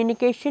effective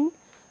communication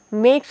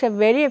makes a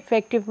very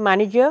effective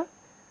manager.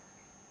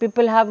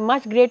 People have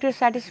much greater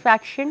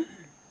satisfaction,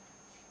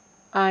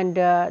 and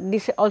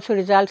this also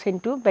results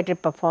into better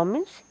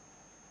performance,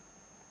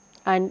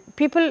 and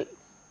people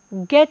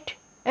get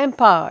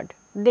empowered,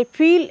 they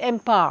feel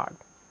empowered.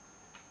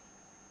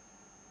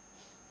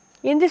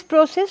 In this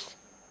process,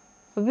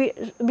 we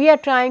are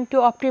trying to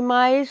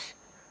optimize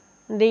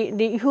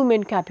the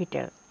human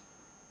capital.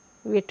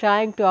 We are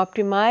trying to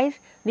optimize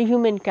the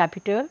human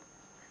capital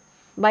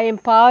by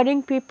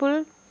empowering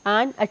people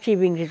and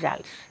achieving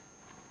results.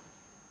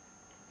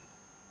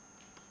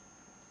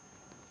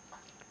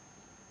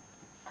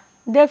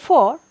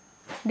 Therefore,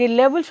 the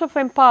levels of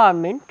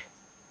empowerment,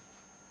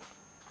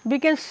 we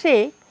can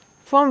say,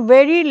 from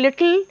very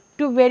little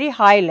to very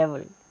high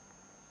level.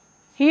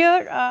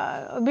 Here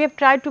we have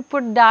tried to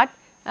put that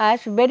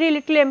as very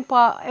little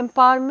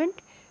empowerment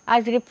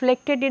as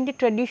reflected in the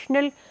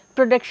traditional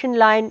production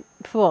line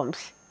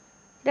firms.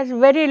 That is,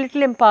 very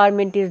little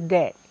empowerment is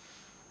there.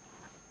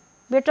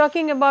 We are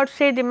talking about,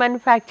 say, the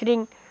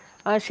manufacturing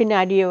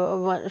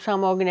scenario of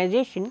some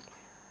organization,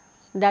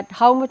 that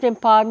how much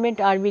empowerment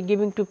are we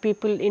giving to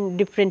people in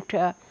different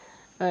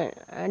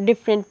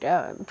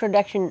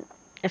production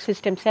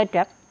system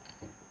setup.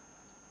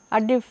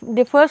 At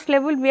the first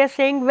level, we are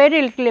saying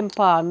very little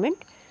empowerment,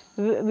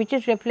 which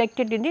is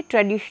reflected in the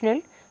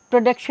traditional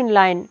production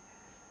line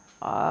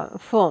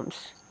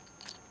firms.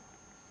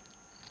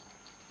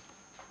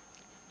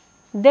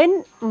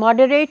 Then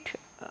moderate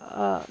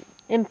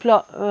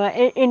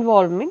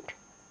involvement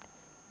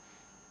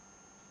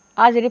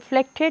as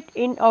reflected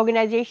in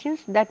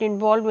organizations that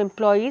involve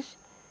employees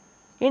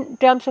in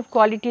terms of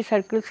quality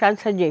circles and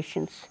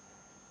suggestions,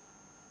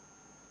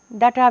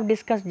 that I have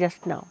discussed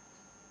just now.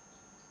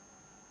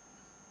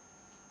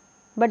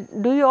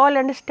 But do you all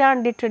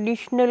understand the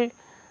traditional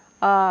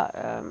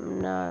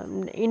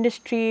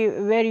industry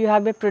where you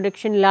have a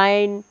production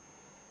line,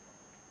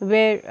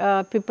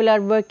 where people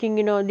are working,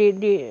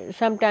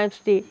 sometimes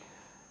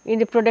in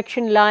the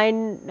production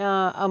line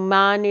a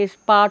man is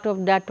part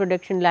of that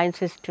production line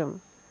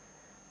system.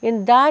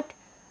 In that,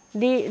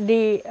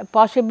 the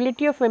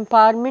possibility of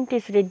empowerment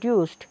is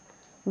reduced,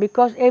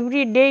 because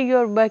every day you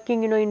are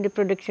working in the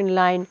production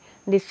line,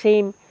 the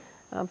same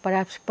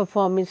perhaps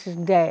performance is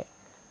there.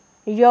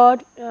 Your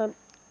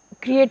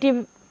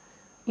creative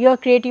your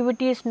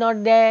creativity is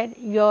not there,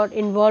 your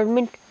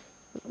involvement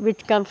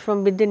which comes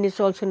from within is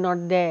also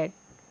not there.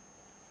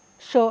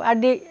 So,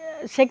 at the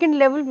second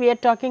level we are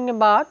talking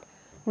about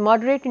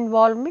moderate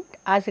involvement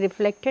as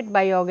reflected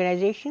by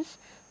organizations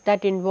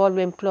that involve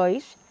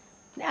employees,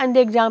 and the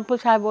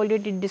examples I have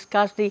already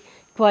discussed, the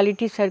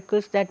quality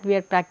circles that we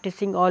are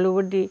practicing all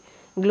over the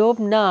globe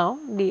now,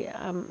 the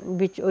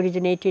which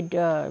originated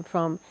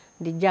from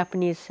the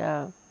Japanese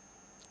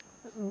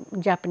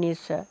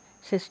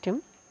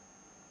system,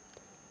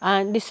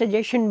 and the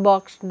suggestion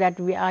box that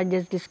we are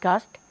just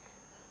discussed.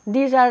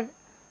 These are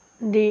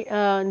the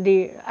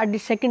at the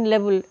second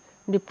level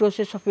the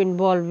process of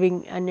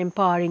involving and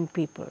empowering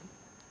people.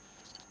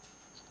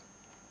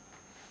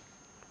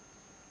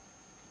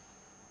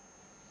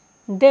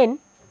 Then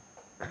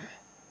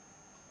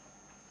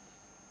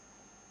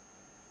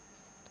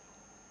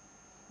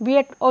we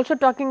are also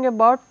talking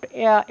about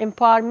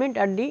empowerment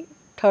at the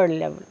third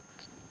level.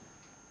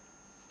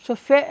 So,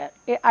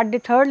 at the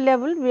third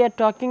level we are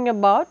talking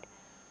about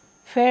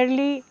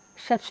fairly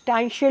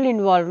substantial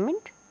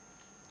involvement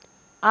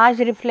as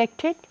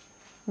reflected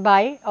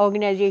by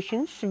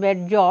organizations where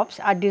jobs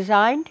are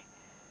designed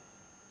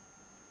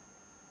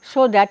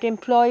so that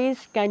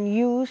employees can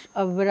use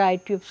a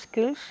variety of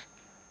skills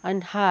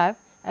and have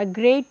a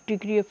great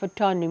degree of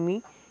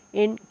autonomy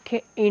in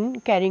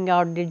carrying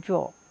out the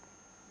job.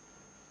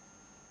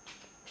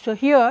 So,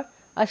 here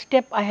a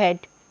step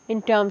ahead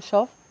in terms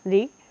of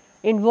the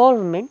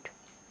involvement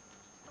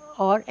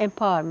or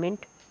empowerment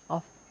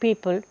of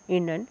people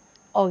in an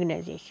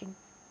organization.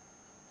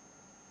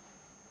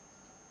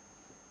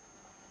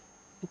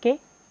 Okay,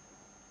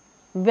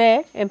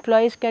 where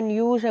employees can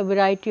use a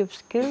variety of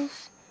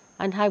skills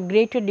and have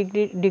greater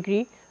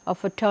degree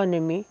of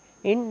autonomy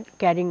in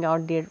carrying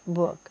out their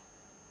work.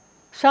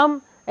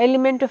 Some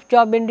element of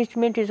job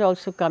enrichment is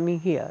also coming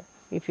here,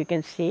 if you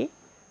can see,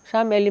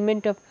 some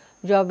element of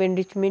job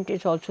enrichment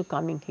is also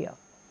coming here.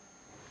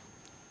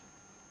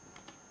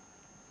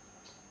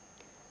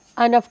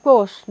 And of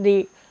course,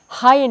 the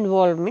high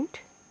involvement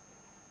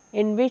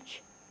in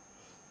which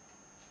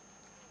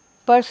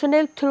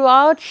personnel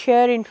throughout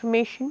share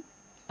information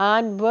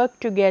and work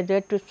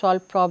together to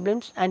solve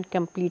problems and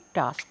complete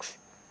tasks.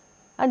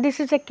 And this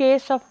is a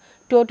case of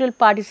total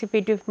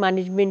participative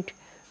management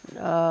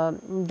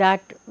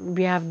that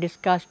we have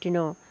discussed,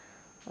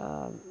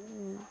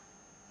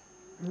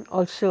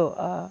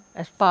 also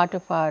as part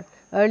of our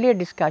earlier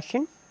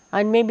discussion,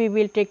 and maybe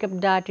we will take up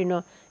that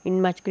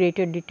in much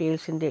greater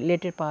details in the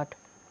later part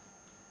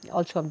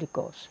also of the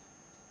course.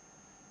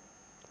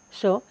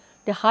 So,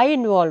 the high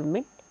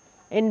involvement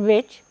in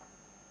which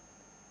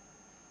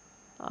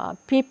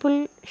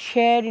people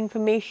share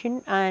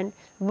information and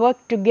work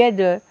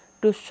together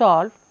to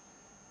solve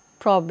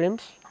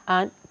problems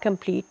and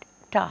complete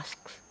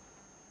tasks.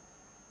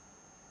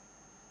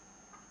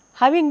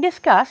 Having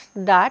discussed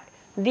that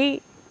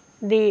the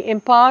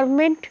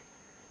empowerment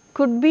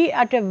could be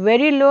at a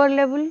very lower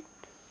level,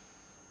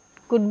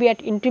 could be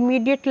at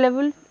intermediate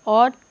level,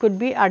 or could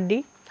be at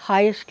the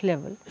highest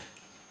level.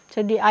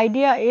 So, the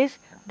idea is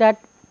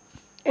that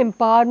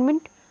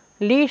empowerment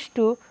leads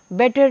to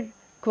better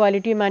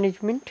quality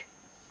management,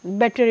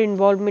 better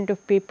involvement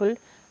of people,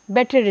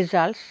 better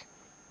results,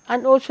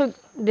 and also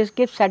this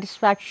gives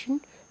satisfaction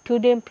to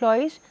the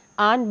employees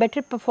and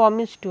better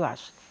performance to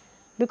us.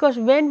 Because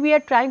when we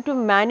are trying to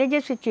manage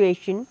a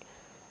situation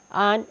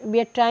and we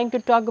are trying to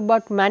talk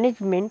about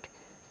management,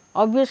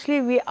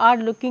 obviously we are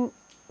looking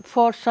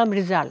for some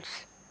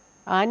results,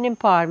 and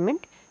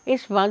empowerment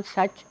is one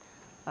such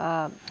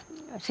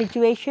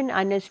situation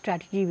and a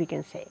strategy, we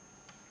can say.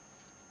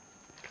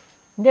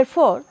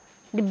 Therefore,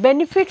 the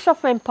benefits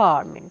of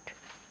empowerment,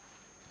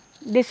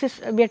 this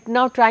is we are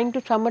now trying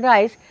to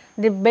summarize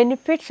the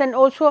benefits, and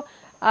also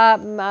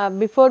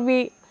before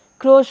we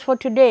close for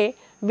today,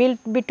 we will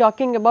be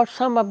talking about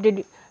some of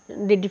the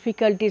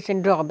difficulties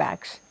and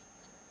drawbacks.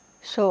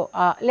 So,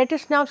 let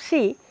us now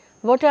see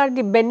what are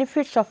the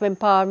benefits of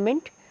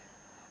empowerment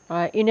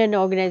in an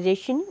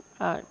organization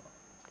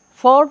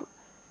for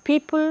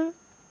people,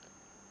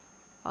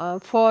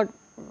 for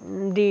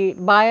the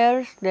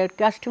buyers, their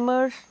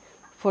customers,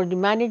 for the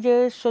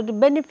managers. So, the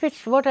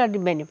benefits, what are the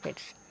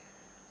benefits?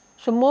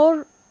 So,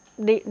 more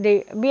we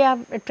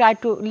have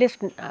tried to list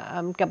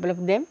couple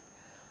of them.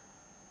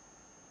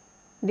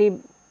 The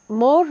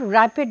more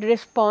rapid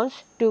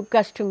response to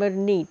customer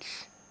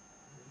needs.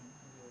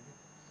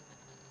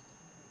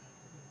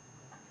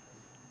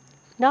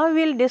 Now,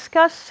 we will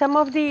discuss some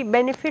of the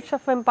benefits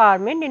of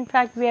empowerment. In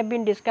fact, we have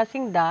been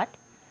discussing that.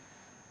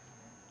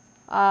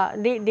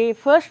 The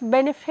first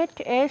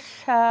benefit is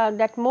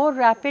that more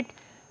rapid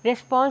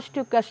response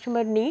to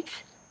customer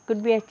needs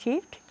could be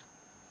achieved.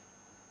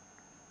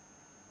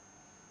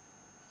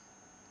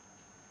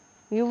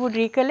 You would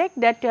recollect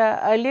that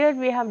earlier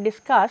we have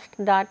discussed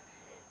that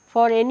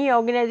for any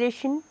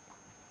organization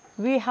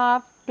we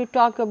have to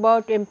talk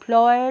about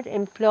employer,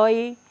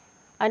 employee,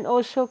 and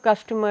also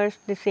customers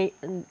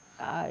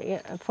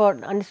for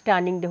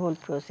understanding the whole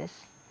process.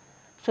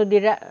 So,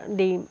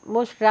 the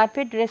most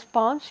rapid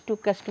response to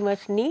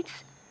customers'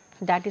 needs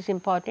that is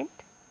important.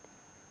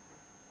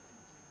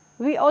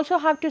 We also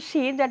have to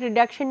see that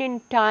reduction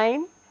in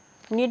time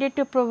needed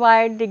to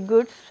provide the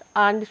goods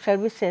and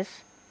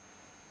services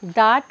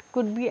that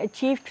could be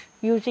achieved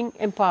using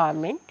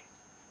empowerment,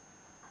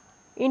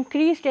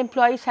 increased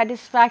employee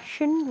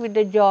satisfaction with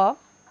the job,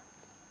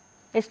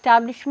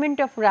 establishment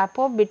of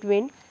rapport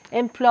between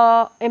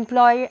employees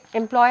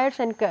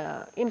and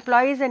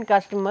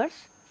customers,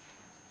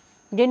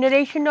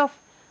 generation of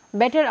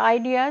better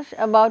ideas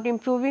about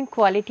improving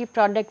quality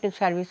product and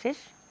services,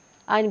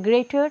 and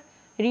greater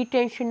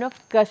retention of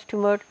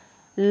customer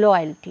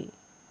loyalty.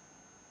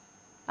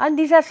 And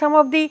these are some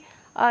of the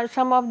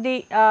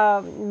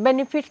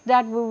benefits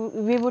that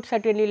we would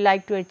certainly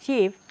like to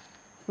achieve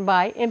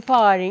by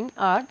empowering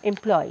our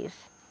employees.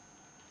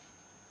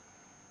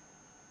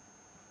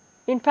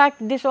 In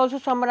fact, this also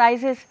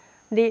summarizes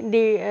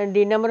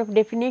the number of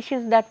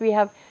definitions that we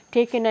have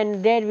taken,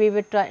 and there we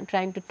were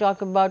trying to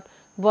talk about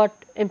what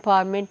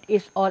empowerment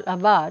is all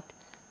about.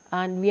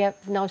 And we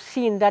have now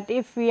seen that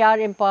if we are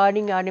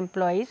empowering our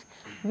employees,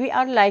 we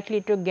are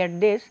likely to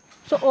get this.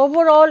 So,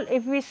 overall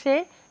if we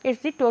say it is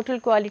the total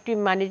quality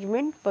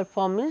management,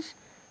 performance,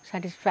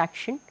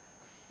 satisfaction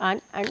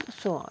and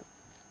so on.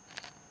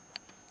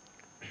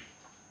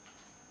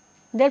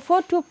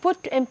 Therefore, to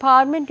put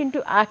empowerment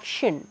into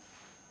action,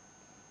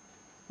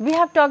 we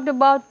have talked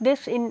about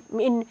this in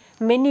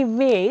many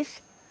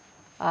ways,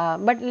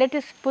 but let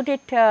us put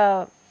it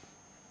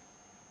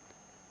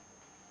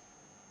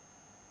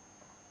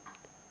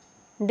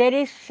there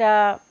is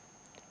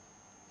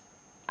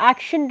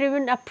action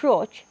driven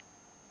approach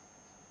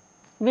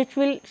which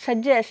will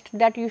suggest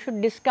that you should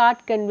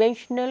discard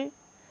conventional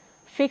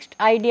fixed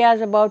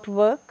ideas about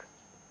work,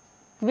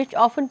 which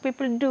often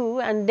people do,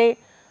 and they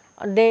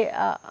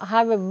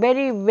have a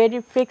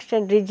very fixed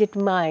and rigid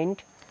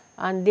mind,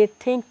 and they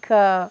think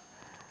that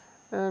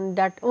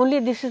only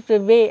this is the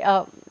way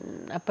a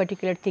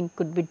particular thing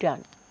could be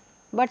done.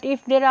 But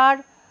if there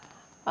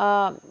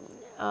are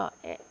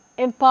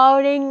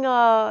empowering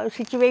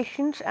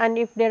situations, and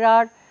if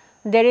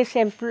there is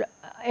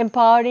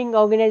empowering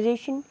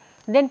organization,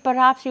 then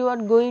perhaps you are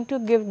going to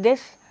give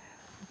this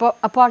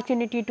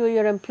opportunity to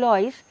your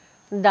employees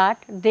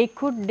that they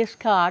could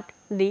discard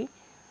the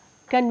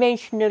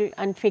conventional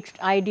and fixed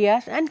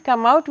ideas and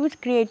come out with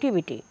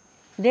creativity,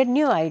 their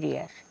new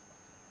ideas.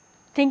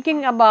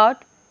 Thinking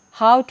about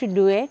how to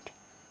do it,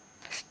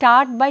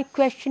 start by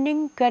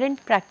questioning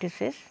current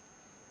practices,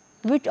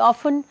 which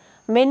often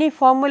many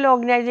formal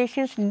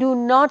organizations do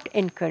not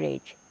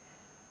encourage.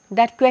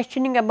 That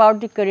questioning about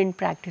the current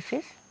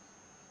practices,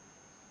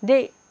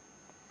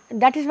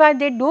 that is why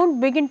they do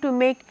not begin to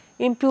make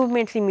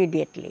improvements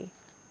immediately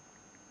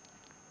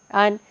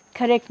and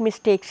correct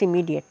mistakes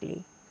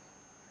immediately.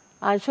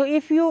 And so,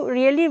 if you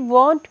really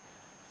want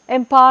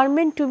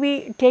empowerment to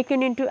be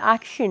taken into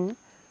action,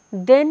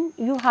 then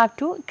you have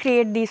to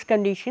create these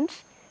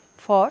conditions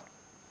for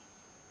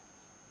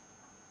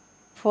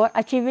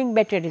achieving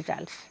better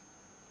results.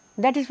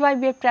 That is why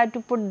we have tried to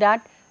put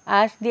that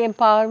as the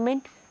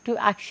empowerment to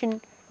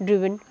action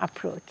driven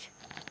approach.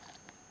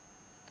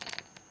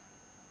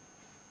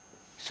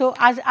 So,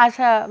 as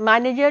a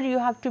manager, you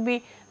have to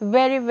be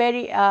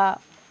very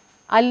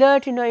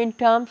alert, in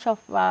terms of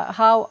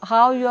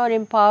how you are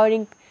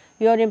empowering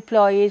your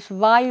employees,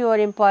 why you are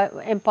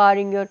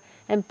empowering your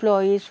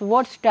employees,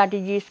 what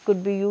strategies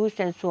could be used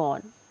and so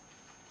on.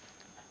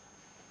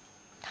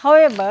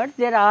 However,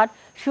 there are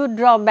few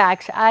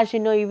drawbacks, as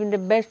even the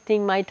best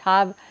thing might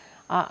have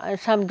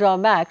some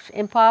drawbacks.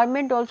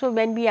 Empowerment also,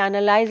 when we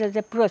analyze as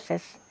a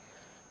process,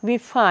 we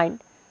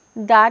find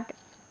that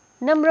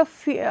number of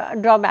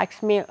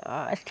drawbacks may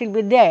still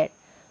be there,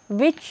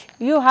 which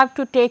you have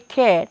to take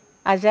care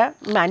as a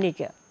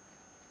manager.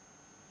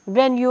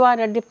 When you are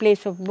at the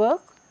place of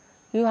work,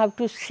 you have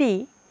to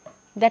see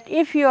that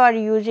if you are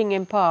using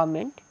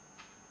empowerment,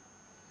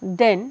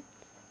 then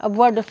a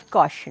word of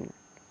caution,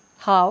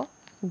 how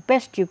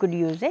best you could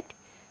use it,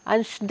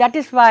 and that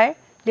is why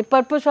the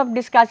purpose of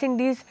discussing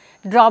these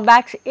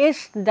drawbacks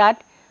is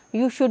that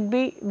you should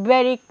be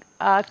very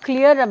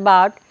clear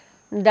about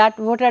that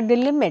what are the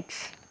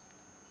limits.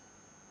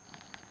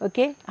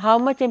 Okay, how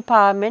much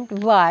empowerment,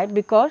 why?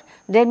 Because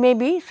there may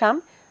be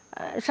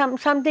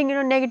something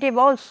negative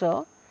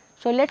also.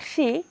 So, let us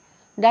see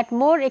that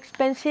more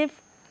expensive,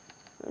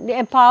 the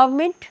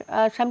empowerment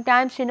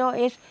sometimes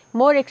is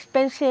more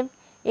expensive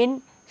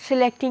in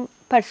selecting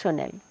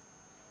personnel,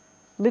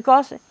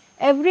 because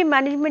every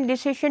management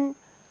decision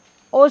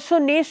also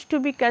needs to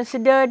be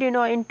considered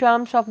in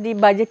terms of the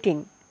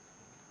budgeting.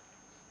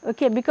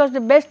 Okay, because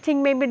the best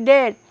thing may be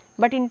there,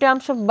 but in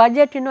terms of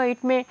budget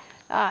it may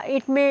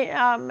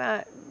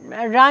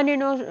run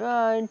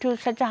to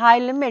such a high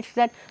limits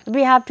that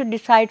we have to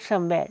decide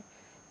somewhere.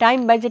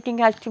 Time budgeting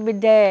has to be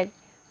there,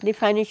 the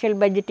financial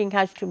budgeting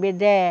has to be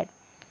there.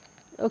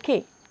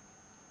 Okay.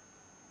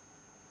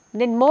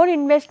 Then more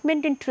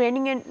investment in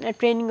training and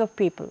training of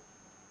people.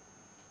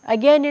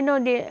 Again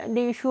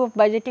the issue of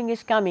budgeting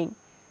is coming.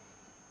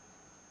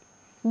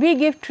 We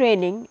give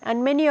training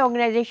and many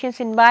organizations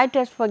invite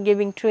us for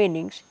giving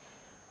trainings,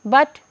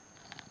 but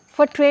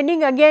For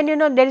training again,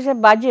 there is a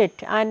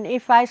budget, and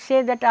if I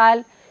say that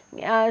I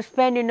will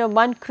spend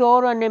 1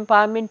 crore on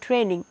empowerment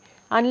training,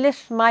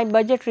 unless my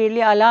budget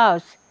really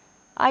allows,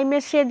 I may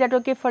say that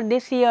okay, for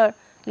this year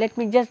let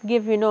me just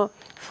give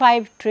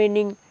 5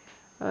 training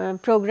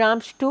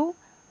programs to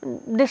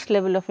this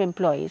level of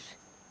employees.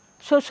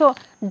 So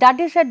that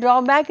is a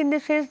drawback in the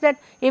sense that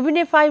even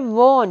if I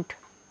want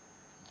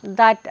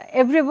that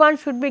everyone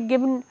should be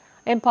given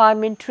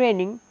empowerment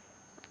training,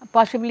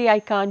 possibly I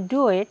can't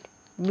do it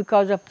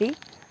because of the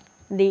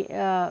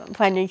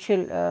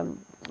financial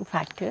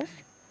factors.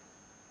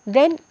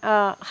 Then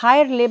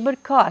higher labor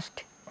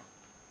cost.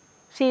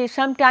 See,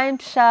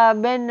 sometimes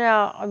when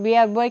we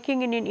are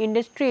working in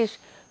industries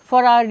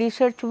for our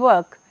research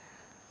work,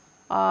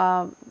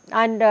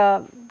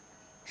 and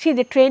see,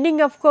 the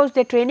training, of course,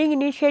 the training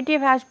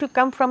initiative has to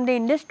come from the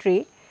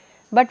industry,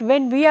 but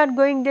when we are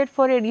going there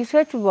for a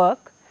research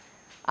work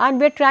and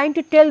we are trying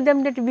to tell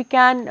them that we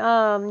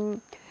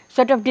can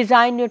sort of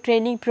design your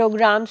training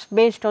programs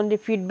based on the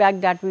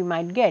feedback that we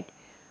might get.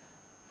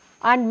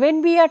 And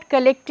when we are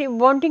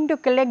wanting to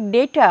collect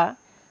data,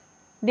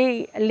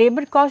 the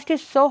labor cost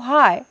is so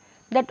high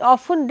that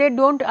often they do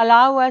not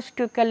allow us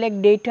to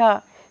collect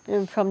data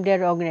from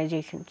their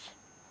organizations,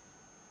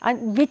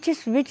 and which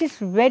is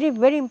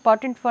very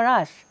important for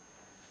us.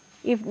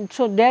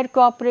 So their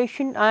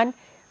cooperation and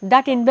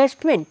that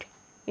investment,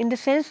 in the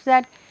sense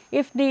that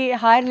if the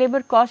higher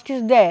labor cost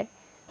is there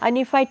and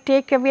if I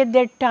take away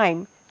their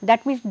time,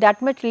 that means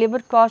that much labor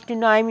cost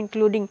I am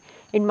including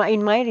in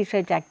my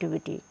research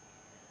activity.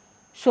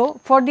 So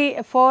for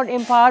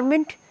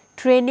empowerment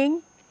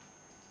training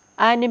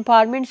and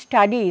empowerment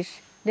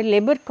studies, the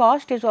labor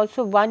cost is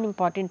also one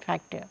important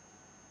factor.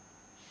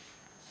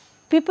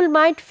 People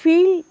might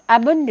feel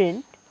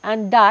abandoned,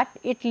 and that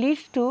it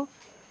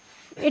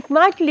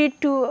might lead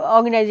to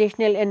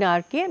organizational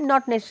anarchy,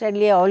 not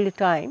necessarily all the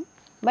time,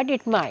 but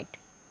it might.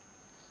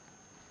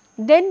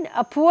 Then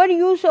a poor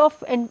use of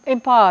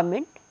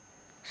empowerment,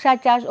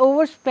 such as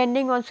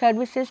overspending on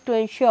services to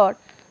ensure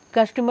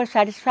customer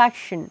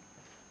satisfaction,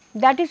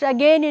 that is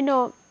again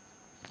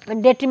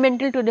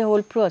detrimental to the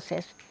whole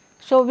process.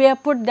 So, we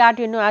have put that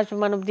as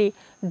one of the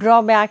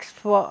drawbacks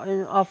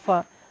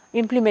of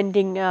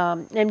implementing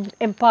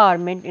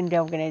empowerment in the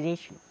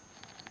organization.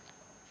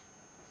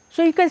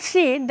 So, you can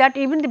see that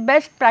even the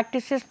best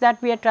practices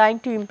that we are trying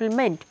to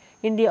implement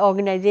in the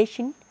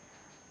organization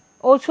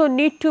also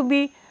need to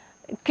be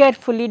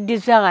carefully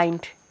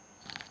designed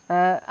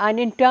and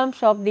in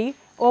terms of the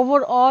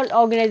overall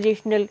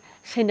organizational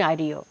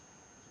scenario.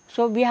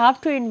 So, we have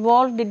to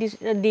involve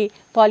the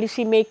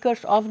policy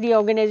makers of the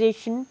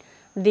organization,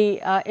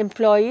 the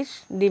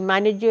employees, the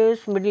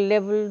managers, middle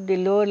level, the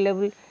lower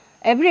level,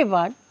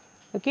 everyone,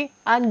 okay,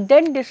 and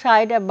then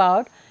decide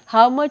about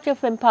how much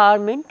of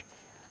empowerment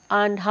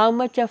and how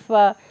much of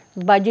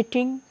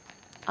budgeting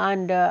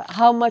and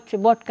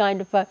what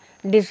kind of a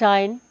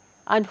design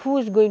and who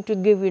is going to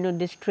give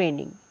this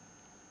training.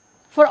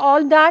 For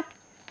all that,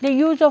 the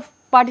use of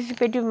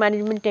participative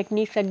management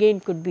techniques again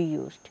could be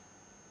used.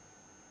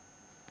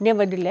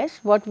 Nevertheless,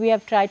 what we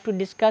have tried to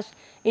discuss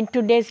in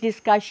today's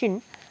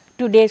discussion,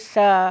 this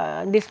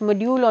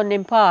module on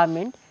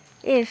empowerment,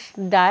 is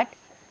that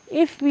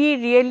if we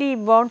really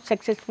want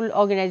successful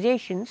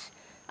organizations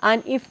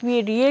and if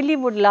we really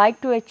would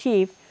like to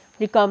achieve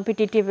the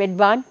competitive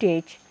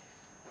advantage,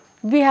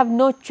 we have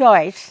no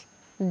choice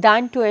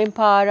than to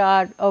empower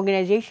our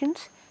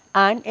organizations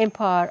and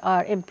empower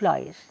our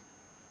employees.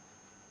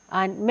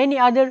 And many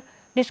other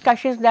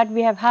discussions that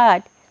we have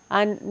had,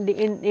 and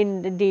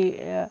in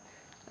the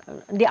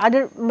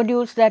other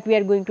modules that we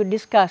are going to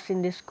discuss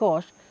in this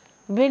course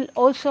will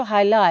also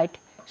highlight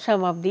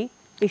some of the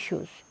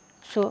issues.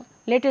 So,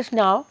 let us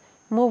now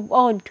move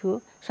on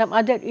to some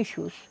other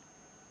issues.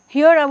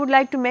 Here I would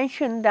like to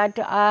mention that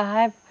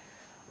I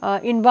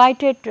have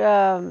invited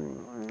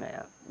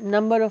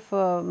number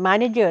of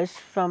managers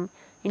from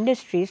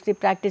industries, the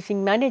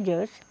practicing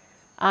managers,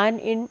 and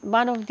in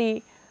one of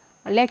the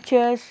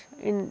lectures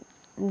in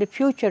the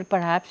future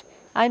perhaps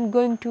I am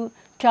going to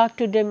talk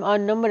to them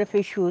on number of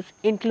issues,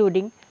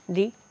 including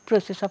the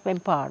process of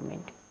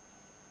empowerment.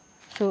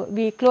 So,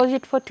 we close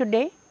it for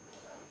today.